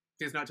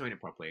 She's not doing it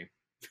properly.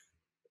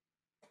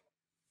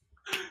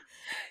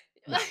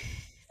 No,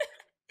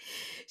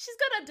 She's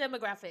got a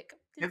demographic.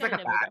 She's it's got like a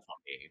a bad demographic.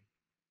 copy.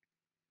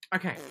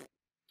 Okay.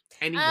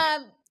 Anyway.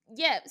 Um,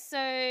 yeah,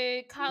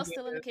 so Kyle's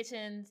still in the Yes.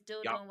 kitchen,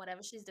 still Yup. doing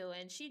whatever she's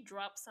doing. She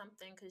dropped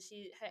something because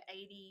her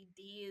ADD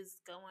is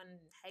going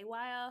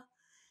haywire.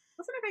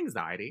 Wasn't it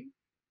anxiety?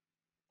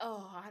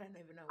 Oh, I don't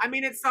even know I what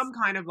mean, it it's is. some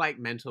kind of like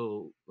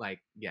mental,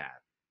 like, yeah.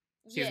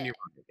 She's Yeah,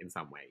 neurotic in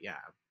some way, yeah.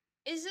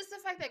 it's just the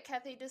fact that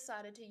Kathy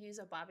decided to use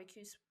a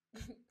barbecue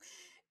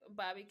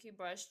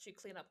brush to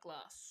clean up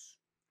glass.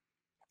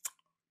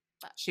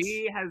 But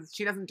She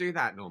doesn't do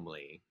that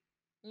normally.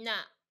 nah,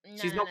 no,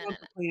 She's no, not no, one no,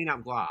 for cleaning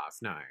up glass.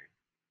 No,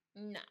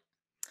 no,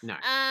 no.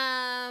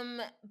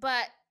 no.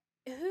 But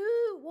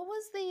what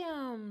was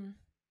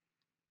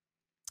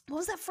what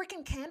was that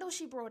freaking candle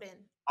she brought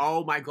in?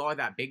 Oh my god,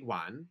 that big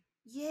one,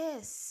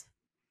 Yes,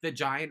 the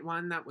giant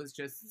one that was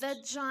just the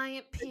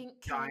giant the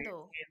pink giant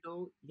candle.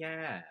 candle.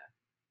 Yeah,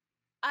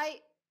 I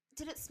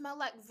did it smell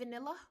like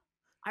vanilla?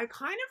 I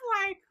kind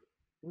of like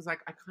was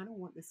like I kind of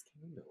want this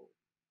candle.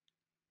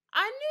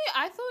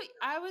 I thought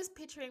I was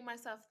picturing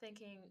myself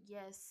thinking,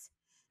 yes,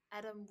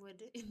 Adam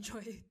would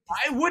enjoy this.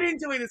 I wouldn't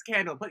do this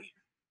candle, but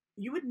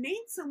you would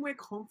need somewhere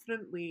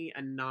confidently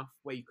enough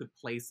where you could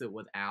place it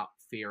without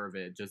fear of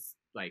it just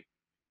like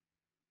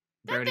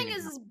That burning. thing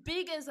is as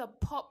big as a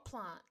pot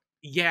plant.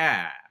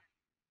 Yeah,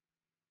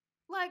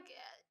 Like,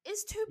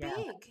 it's too yeah.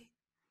 big.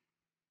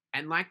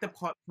 And like the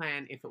pot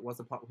plant, if it was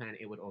a pot plant,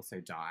 it would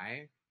also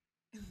die.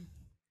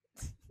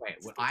 Wait,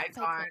 would I Speaking of fake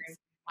die? plants.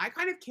 I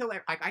kind of kill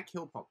like I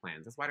kill pot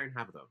plants. That's why I don't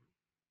have them.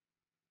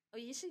 Or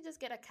you should just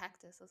get a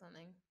cactus or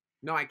something.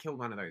 No, I killed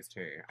one of those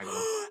too. How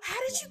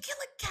did you kill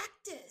a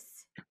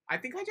cactus? I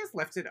think I just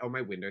left it on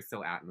my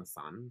windowsill out in the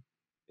sun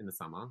in the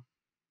summer.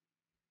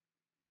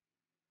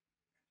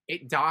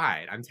 It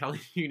died. I'm telling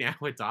you now,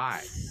 it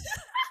died.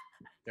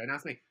 Don't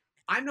ask me.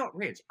 I'm not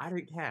rich. I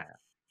don't care.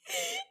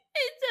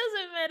 It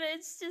doesn't matter.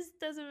 It just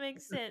doesn't make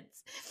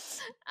sense.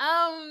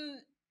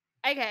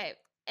 Okay.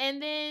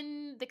 And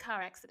then the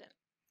car accident.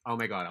 Oh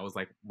my god, I was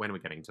like, when are we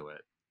getting to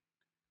it?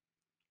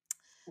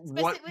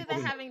 What? Basically,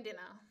 they're having dinner.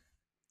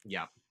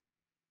 Yep.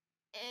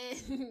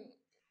 And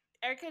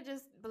Erica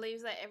just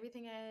believes that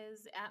everything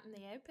is out in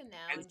the open now,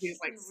 And and she she's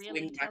like can really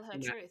sling tell back her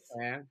in that truth.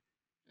 chair.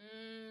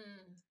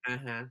 Mm.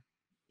 Uh-huh.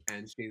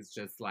 And she's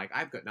just like,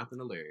 I've got nothing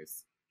to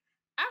lose.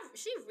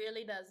 She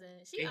really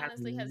doesn't. She She has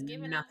honestly has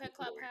given up her nothing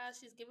to lose. clubhouse.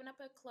 She's given up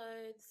her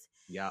clothes.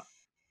 Yep.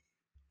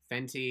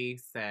 Fenty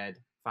said,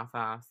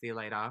 Fafa, see you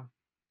later.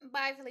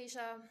 Bye,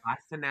 Felicia. Bye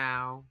for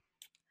now.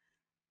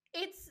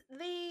 It's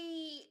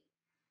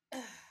the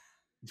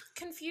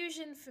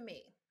confusion for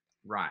me.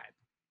 Right.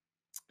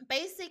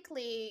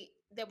 Basically,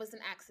 there was an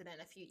accident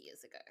a few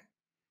years ago.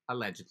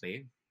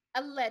 Allegedly.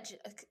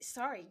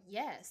 Sorry,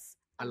 yes.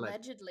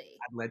 Allegedly.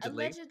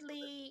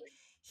 Allegedly,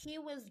 he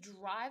was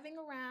driving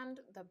around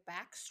the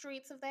back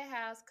streets of their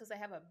house because they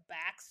have a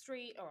back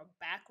street or a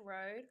back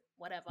road,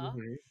 whatever.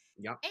 Mm-hmm.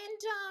 Yep. And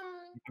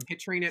I'm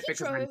picturing it he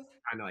because I'm drove.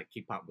 trying to like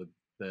keep up with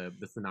the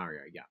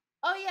scenario. Yeah.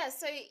 Oh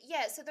so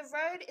the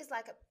road is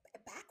like a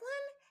back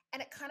one,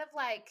 and it kind of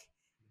like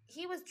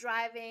he was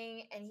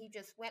driving and he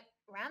just went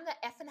around the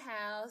effing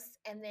house,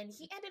 and then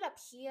he ended up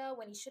here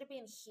when he should have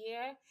been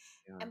here,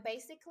 Yeah. and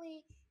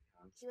basically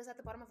he was at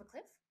the bottom of a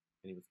cliff.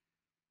 And he was.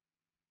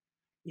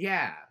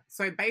 Yeah.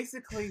 So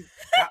basically,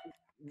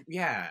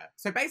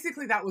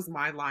 that was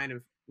my line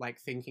of like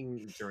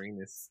thinking during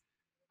this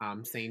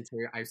scene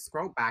too. I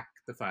scrolled back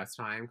the first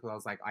time because I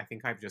was like, I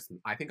think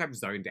I've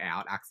zoned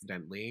out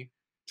accidentally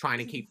trying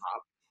to keep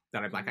up.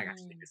 That I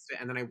actually missed it,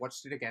 and then I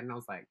watched it again and I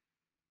was like,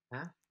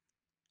 huh?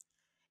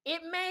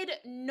 It made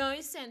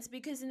no sense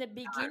because in the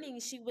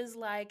beginning she was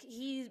like,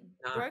 he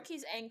broke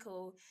his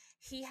ankle,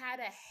 he had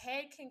a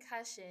head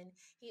concussion,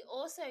 he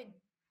also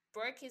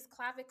broke his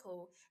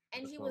clavicle,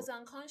 and he was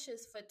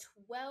unconscious for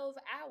 12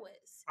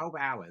 hours. 12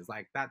 hours,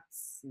 like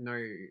that's no.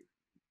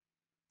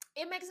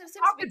 It makes no sense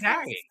Half a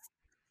because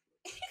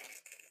day.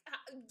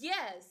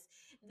 yes.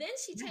 Then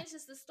she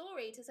changes the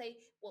story to say,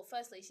 well,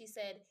 firstly, she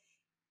said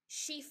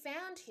she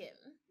found him.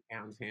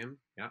 Found him.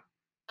 Yep.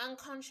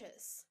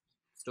 Unconscious.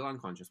 Still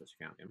unconscious, but she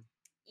found him.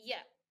 Yeah.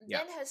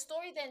 Then her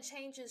story then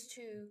changes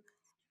to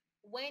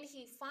when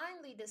he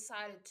finally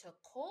decided to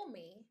call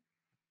me.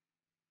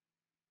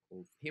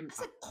 Called him. I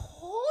said,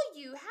 call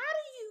you? How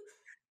do you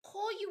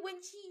call you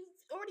when she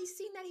already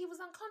seen that he was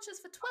unconscious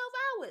for 12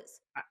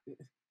 hours. I,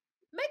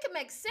 Make it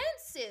make sense,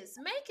 sis.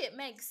 Make it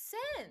make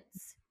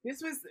sense.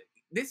 this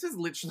was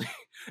literally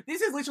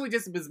this is literally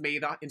just was me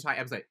the entire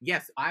episode.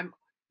 Yes, I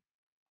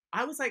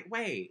was like,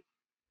 wait,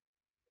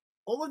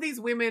 all of these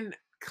women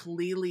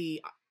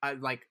clearly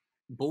like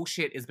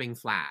bullshit is being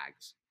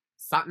flagged.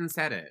 Sutton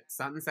said it.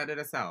 Sutton said it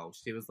herself.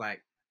 She was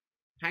like,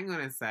 hang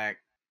on a sec.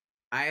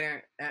 I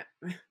don't.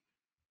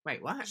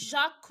 Wait, what?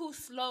 Jacques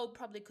Cousteau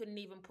probably couldn't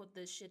even put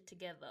this shit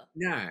together.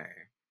 No.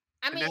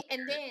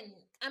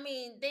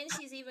 Then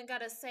she's even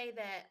got to say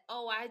that,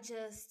 oh, I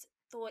just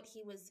thought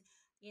he was,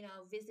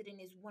 visiting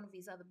one of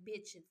his other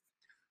bitches.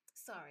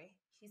 Sorry,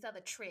 his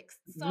other tricks.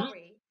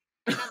 Sorry,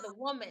 another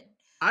woman.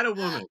 Other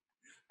woman.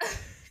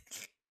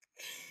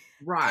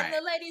 Right. And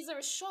the ladies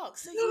are shocked.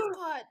 So you've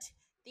got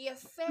the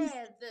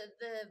affair,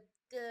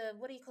 the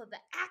what do you call it?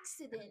 The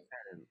accident.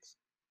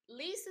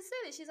 Lisa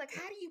said it. She's like,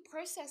 how do you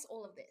process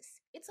all of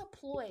this? It's a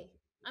ploy.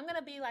 I'm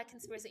gonna be like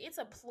conspiracy. It's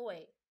a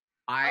ploy.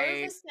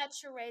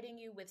 Oversaturating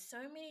you with so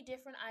many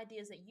different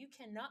ideas that you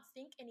cannot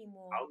think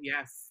anymore. Oh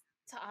yes.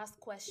 To ask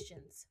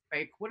questions.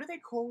 Like, what do they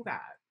call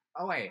that?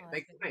 Oh wait,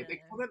 they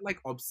call it like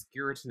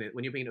obscuranist.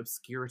 When you're being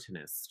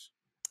obscuranist,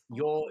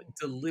 you're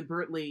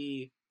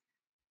deliberately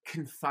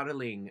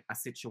confuddling a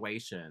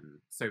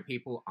situation so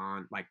people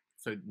aren't like,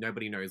 so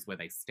nobody knows where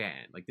they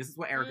stand. Like, this is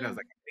what Erica does.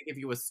 Like, they give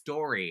you a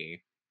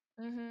story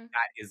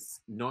that is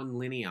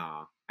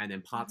non-linear, and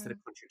then parts that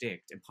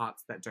contradict, and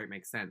parts that don't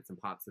make sense, and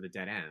parts that are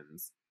dead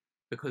ends,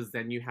 because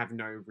then you have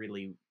no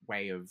really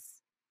way of.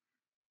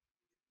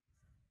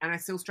 And I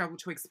still struggle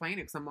to explain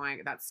it because I'm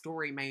like, that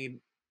story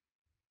made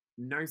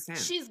no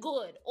sense. She's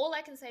good. All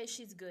I can say is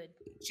she's good.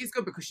 She's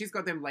good because she's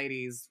got them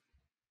ladies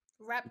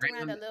wrapped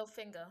around her little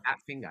finger. That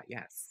finger,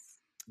 yes.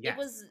 It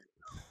was.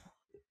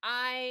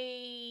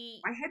 My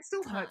head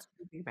still hurts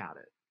thinking about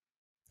it.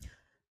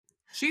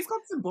 She's got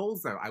some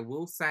balls, though. I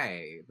will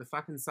say, the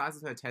fucking size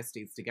of her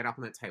testes to get up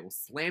on that table,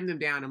 slam them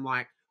down. I'm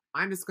like,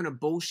 I'm just gonna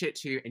bullshit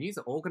to you, and you're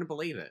all gonna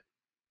believe it.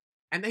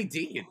 And they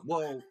did.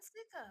 Well,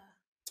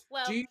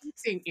 do you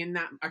think in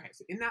that? Okay,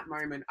 so in that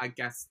moment, I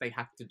guess they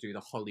have to do the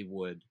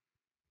Hollywood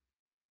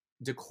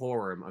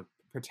decorum of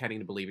pretending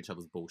to believe each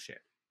other's bullshit.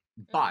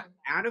 But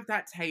out of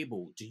that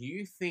table, do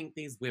you think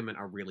these women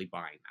are really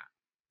buying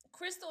that?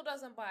 Crystal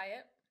doesn't buy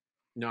it.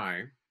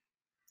 No,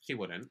 she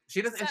wouldn't.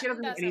 She doesn't. And she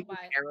doesn't have anything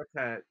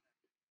Erica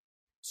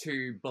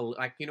to believe.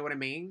 Like, you know what I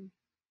mean?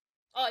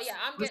 Oh yeah,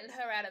 I'm getting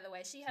her out of the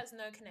way. She has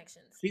no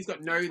connections. She's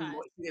got no.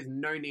 She has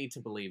no need to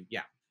believe.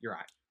 Yeah, you're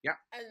right. Yep.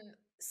 And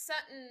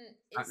Sutton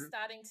is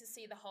starting to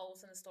see the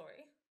holes in the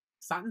story.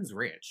 Sutton's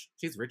rich.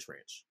 She's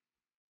rich.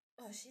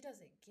 Oh, she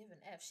doesn't give an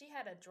F. She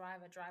had a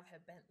driver drive her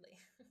Bentley.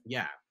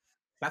 Yeah,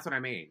 that's what I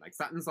mean. Like,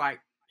 Sutton's like,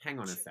 hang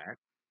on a sec.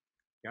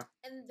 Yep.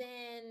 And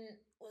then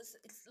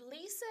it's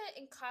Lisa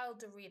and Kyle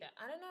Dorito.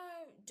 I don't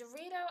know.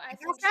 Dorito, I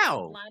think she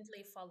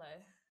blindly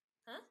follow.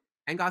 Huh?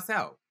 And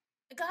Garcelle.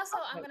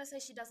 I'm going to say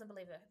she doesn't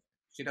believe it.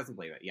 She doesn't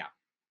believe it, yeah.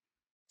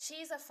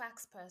 She's a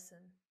facts person.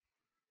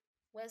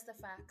 Where's the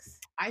facts?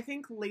 I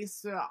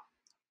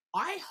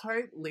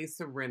hope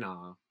Lisa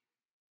Rinna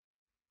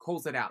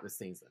calls it out this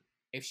season.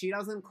 If she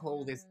doesn't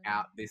call this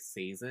out this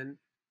season,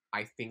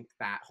 I think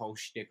that whole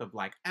shtick of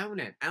like, own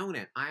it.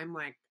 I'm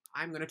like,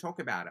 I'm going to talk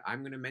about it. I'm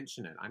going to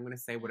mention it. I'm going to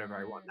say whatever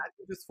I want. That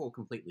will just fall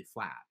completely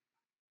flat.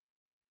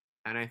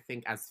 And I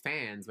think as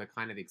fans, we're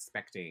kind of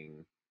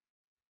expecting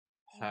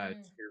her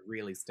to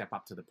really step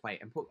up to the plate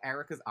and put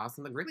Erica's ass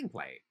on the grilling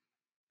plate.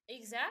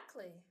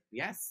 Exactly.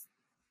 Yes.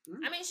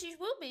 I mean, she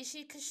will be.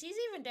 Because she's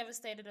even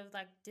devastated of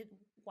like,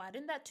 why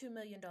didn't that $2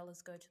 million go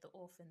to the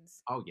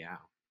orphans? Oh, yeah.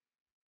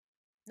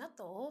 Not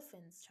the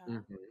orphans,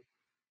 child.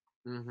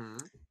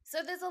 So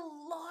there's a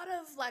lot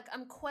of like,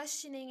 I'm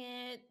questioning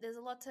it. There's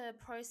a lot to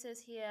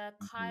process here.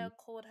 Kyle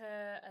called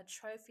her a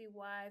trophy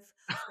wife.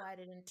 Why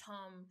didn't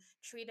Tom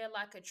treat her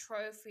like a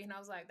trophy? And I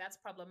was like, that's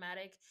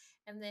problematic.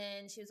 And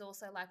then she was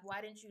also like,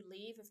 why didn't you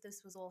leave if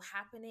this was all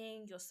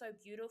happening? You're so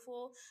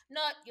beautiful.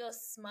 Not you're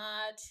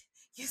smart,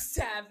 you're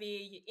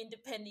savvy, you're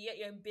independent, you got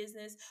your own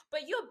business,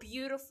 but you're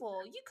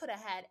beautiful. You could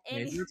have had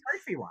any. You're a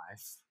trophy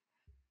wife.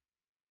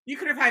 You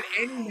could have had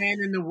any man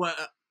in the world.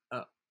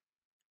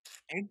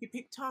 And you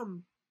picked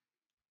Tom.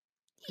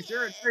 Because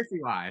you're a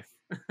trophy wife.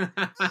 Isn't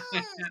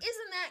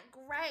that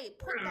great?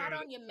 Put that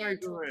on your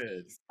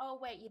mantelpiece. Oh,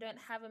 wait, you don't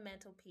have a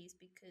mantelpiece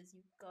because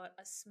you've got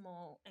a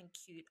small and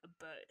cute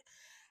bird.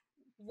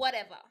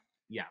 Whatever.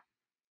 Yeah.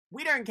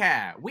 We don't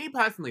care. We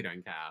personally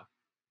don't care.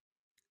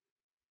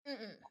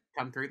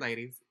 Come through,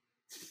 ladies.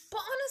 But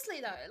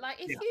honestly, though, like,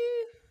 if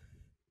you...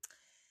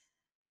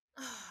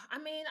 I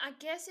mean, I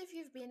guess if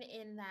you've been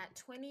in that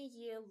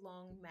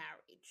 20-year-long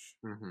marriage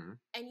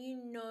and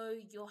you know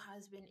your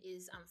husband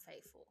is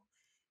unfaithful,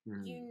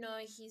 you know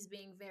he's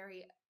being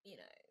very,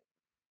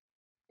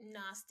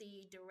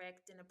 nasty,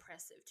 direct, and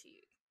oppressive to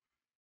you,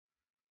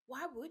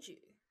 why would you?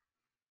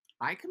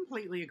 I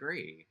completely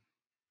agree.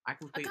 I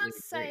can't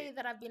say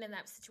that I've been in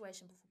that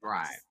situation before.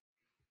 Right.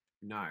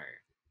 No.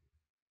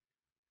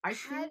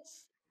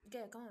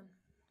 Go on.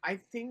 I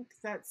think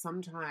that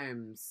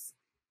sometimes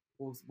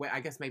where I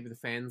guess maybe the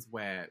fans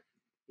where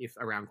if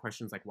around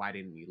questions like why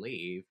didn't you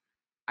leave,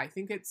 I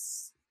think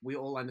we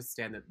all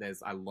understand that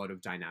there's a lot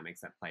of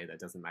dynamics at play that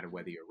doesn't matter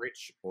whether you're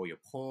rich or you're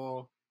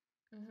poor.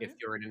 If Mm-hmm.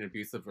 you're in an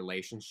abusive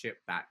relationship,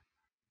 that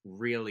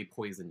really can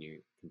poison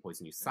you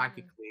Mm.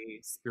 psychically,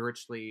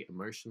 spiritually,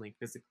 emotionally,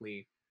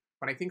 physically.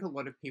 But I think a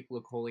lot of people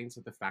are calling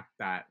to the fact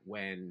that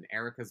when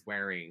Erica's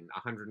wearing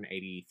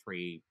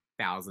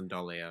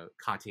 $183,000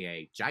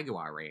 Cartier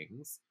Jaguar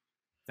rings,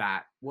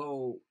 that,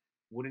 well,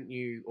 wouldn't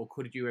you or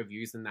could you have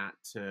used that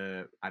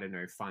to, I don't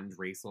know, fund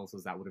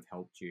resources that would have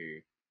helped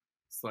you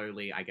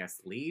slowly, I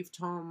guess, leave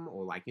Tom,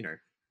 or like,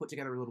 put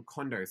together a little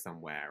condo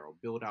somewhere or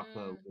build up a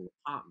Mm. little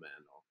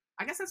apartment, or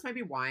I guess that's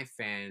maybe why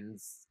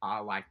fans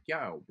are like,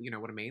 yo, you know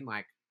what I mean?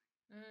 Like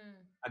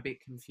Mm. a bit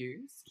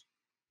confused.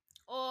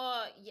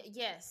 Or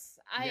yes,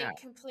 Yeah, I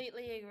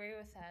completely agree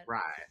with that.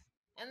 right.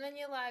 And then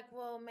you're like,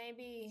 well,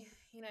 maybe,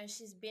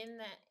 she's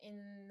been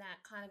in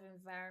that kind of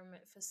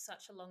environment for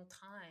such a long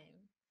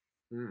time.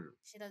 Mm,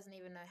 She doesn't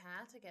even know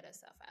how to get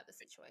herself out of the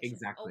situation or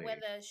exactly.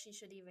 whether she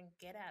should even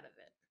get out of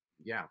it.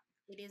 Yeah.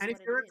 It is And if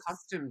what it you're is.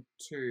 accustomed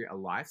to a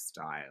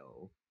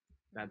lifestyle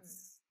Mm.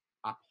 that's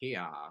up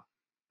here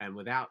and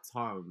without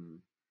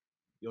Tom,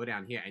 you're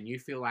down here, and you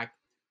feel like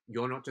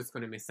you're not just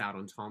going to miss out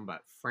on Tom,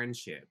 but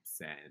friendships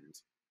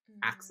and Mm.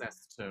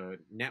 access to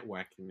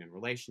networking and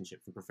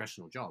relationships and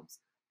professional jobs.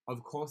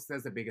 Of course,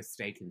 there's a bigger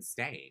stake in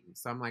staying.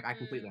 So I'm like, I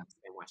completely Mm.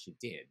 understand why she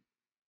did.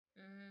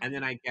 And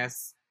then Mm. I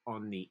guess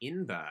on the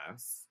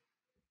inverse,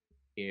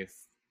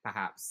 if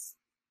perhaps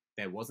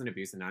there was an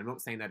abuse, and I'm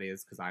not saying that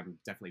is because I'm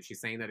definitely, if she's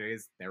saying that it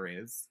is, there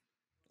is.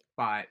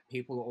 But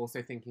people are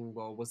also thinking,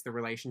 well, was the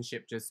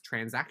relationship just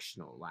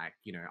transactional? Like,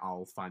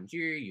 I'll fund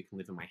you, you can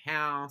live in my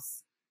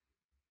house,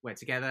 we're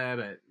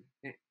together,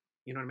 but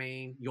you know what I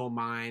mean? You're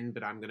mine,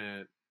 but I'm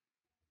gonna.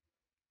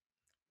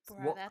 Bro,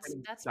 What that's kind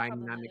of that's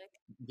dynamic? problematic.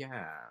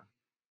 Yeah.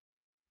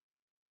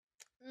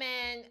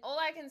 Man, all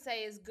I can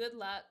say is good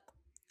luck.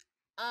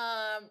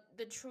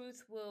 The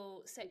truth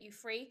will set you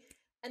free.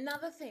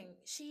 Another thing,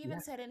 she even Yeah.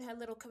 said in her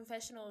little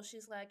confessional,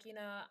 she's like,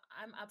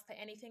 I'm up for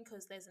anything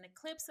because there's an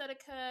eclipse that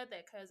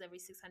occurs every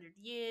 600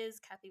 years.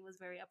 Kathy was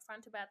very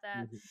upfront about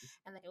that. Mhm.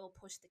 And they all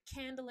pushed the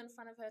candle in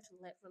front of her to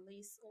let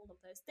release all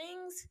of those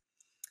things.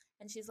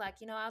 And she's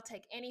like, I'll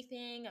take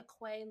anything, a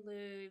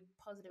quaalude,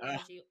 positive Ugh,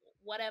 energy,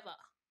 whatever,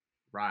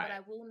 but right.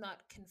 I will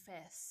not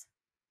confess.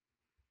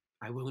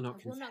 I will I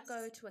not will not go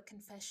confess. to a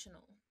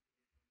confessional.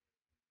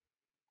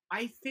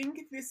 I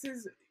think this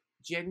is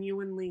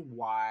genuinely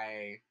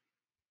why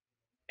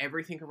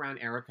everything around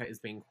Erica is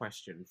being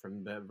questioned,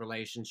 from the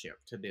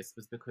relationship to this,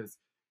 was because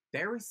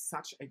there is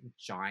such a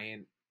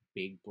giant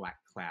big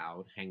black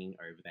cloud hanging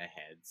over their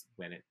heads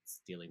when it's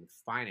dealing with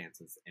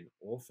finances and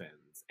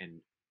orphans and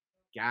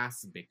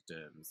gas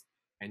victims.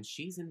 And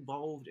she's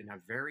involved in a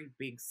very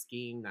big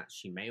scheme that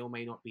she may or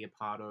may not be a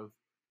part of.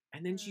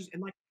 And then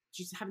Mm,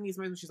 she's having these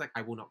moments where she's like,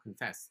 I will not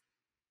confess.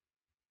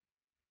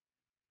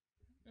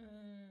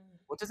 mm.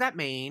 What does that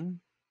mean?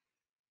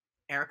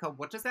 Erica,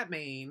 what does that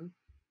mean?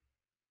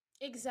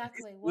 This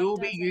Exactly. What will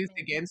be does that used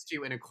mean? against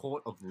you in a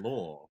court of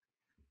law.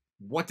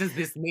 What does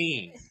this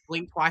mean?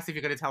 Blink twice if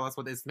you're going to tell us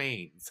what this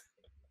means.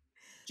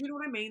 Do you know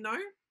what I mean, though?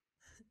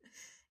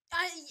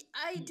 I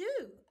I You do.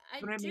 I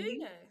know what I do mean?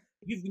 know.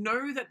 You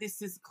know that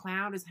this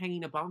cloud is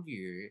hanging above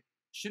you.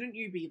 Shouldn't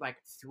you be like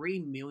 3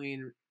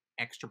 million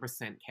extra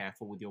percent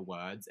careful with your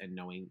words and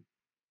knowing,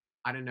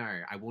 I don't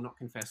know, I will not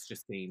confess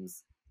just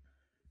seems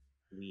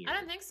I don't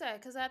weird. think so,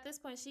 because at this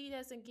point she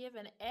doesn't give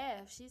an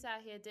F. She's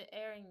out here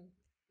airing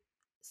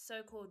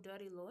so-called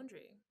dirty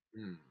laundry.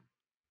 Mm.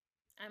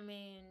 I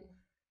mean,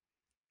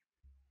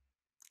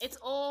 it's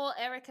all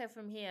Erica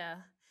from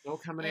here. It's all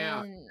coming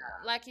out. And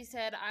like you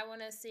said, I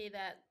want to see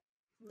that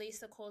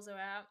Lisa calls her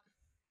out.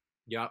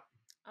 Yep.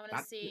 I want to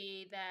That's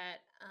see that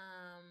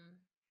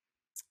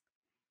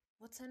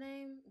what's her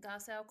name?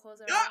 Garcelle calls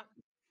her Ah! out.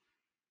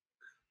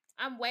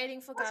 I'm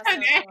waiting for What's her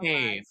Garcelle to go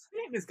name? live. Her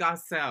name is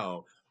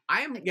Garcelle.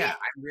 Get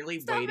I'm really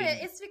Stop it. waiting.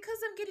 It's because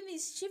I'm getting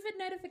these stupid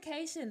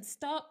notifications.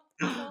 Stop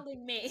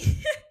calling me.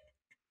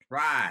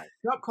 Right.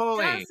 Stop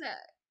calling.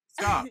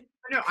 Stop. Garcelle.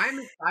 No, I'm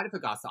excited for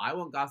Garcelle. I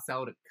want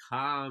Garcelle to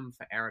come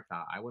for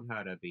Erica. I want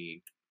her to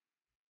be.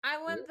 I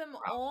want them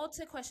all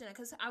to question it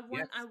because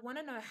Yes. I want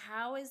to know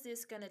how is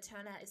this going to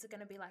turn out? Is it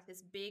going to be like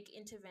this big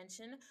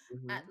intervention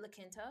Mm-hmm. at La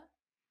Quinta,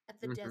 at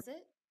the Mm-hmm.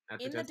 desert, At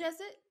the in the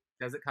desert?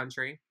 desert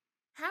country.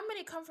 How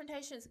many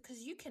confrontations?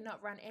 Because you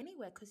cannot run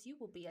anywhere because you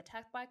will be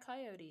attacked by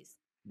coyotes.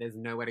 There's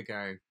nowhere to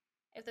go.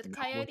 If the Not with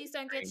coyotes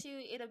don't train. get you,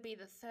 it'll be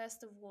the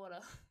thirst of water.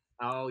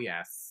 Oh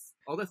yes.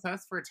 Or the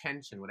thirst for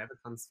attention, whatever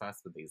comes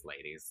first with these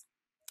ladies.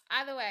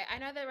 Either way, I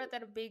know they're at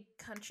that big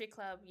country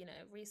club.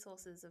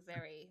 Resources are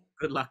very,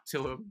 Good luck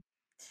to them.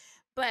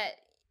 but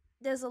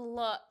there's a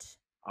lot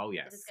Oh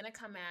that is yes. going to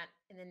come out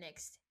in the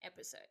next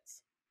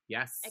episodes.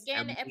 Yes.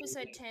 Again, And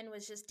episode 10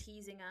 was just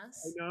teasing I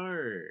us.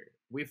 know.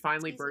 We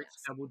finally Teasing broached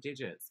us. double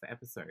digits for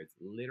episodes.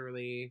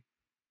 Literally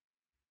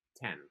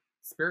 10.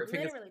 Spirit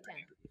fingers. Literally 10.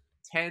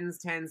 Tens,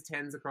 tens,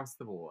 tens across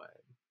the board.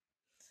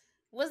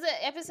 Was it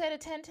episode of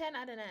 1010?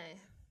 I don't know.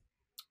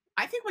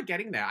 I think we're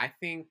getting there. I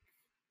think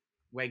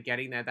we're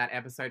getting there. That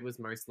episode was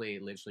mostly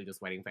literally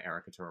just waiting for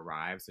Erica to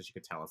arrive so she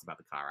could tell us about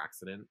the car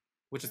accident,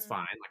 which is Mm.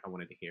 fine. Like, I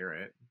wanted to hear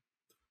it.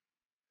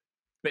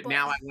 But But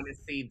now I want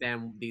to see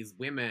them, these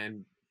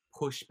women,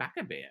 push back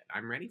a bit.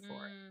 I'm ready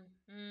for it.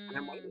 mm, And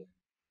I'm waiting. mm.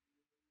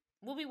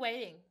 We'll be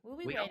waiting. We'll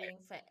be We are waiting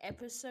for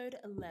episode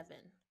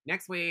 11.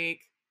 next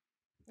week.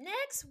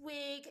 Next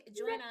week,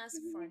 join us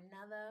for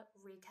another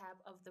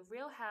recap of The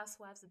Real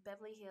Housewives of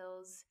Beverly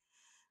Hills.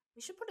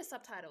 We should put a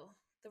subtitle: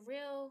 The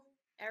Real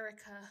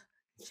Erica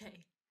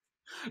Jane.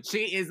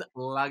 She is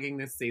lugging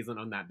this season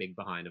on that big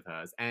behind of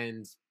hers.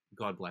 And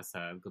God bless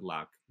her. Good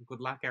luck. Good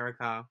luck,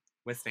 Erica.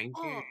 We're staying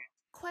tuned. Oh,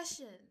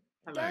 question.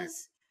 Hello.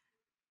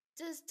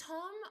 Does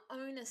Tom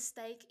own a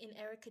stake in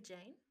Erica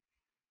Jane?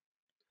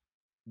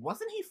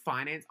 Wasn't he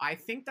financed? I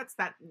think that's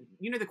that,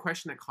 the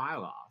question that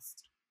Kyle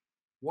asked.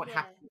 What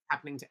Yeah.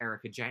 happening to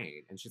Erica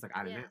Jane? And she's like,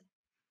 I don't know.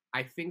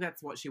 I think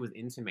that's what she was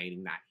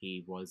intimating, that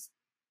he was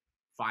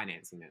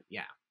financing it.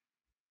 Yeah.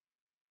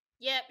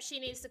 Yep, she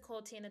needs to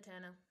call Tina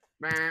Turner.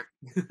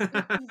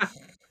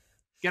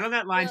 Get on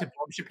that line to Well-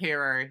 Bob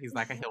Shapiro. He's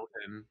like a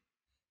Hilton,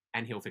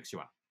 and he'll fix you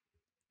up.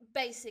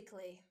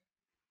 Basically.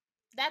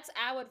 That's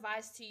our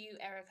advice to you,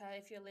 Erica,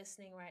 if you're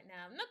listening right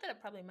now. Not that it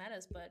probably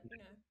matters, but,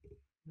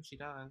 She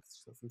does.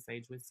 She's got some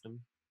sage wisdom.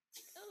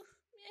 Oh,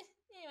 yeah.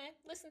 Anyway,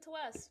 listen to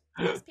us.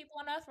 Best people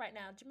on earth right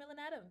now, Jamil and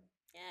Adam.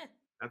 Yeah.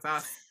 That's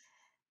us.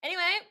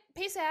 Anyway,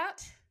 peace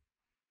out.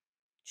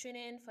 Tune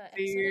in for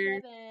See you,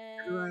 episode 11.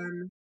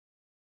 everyone.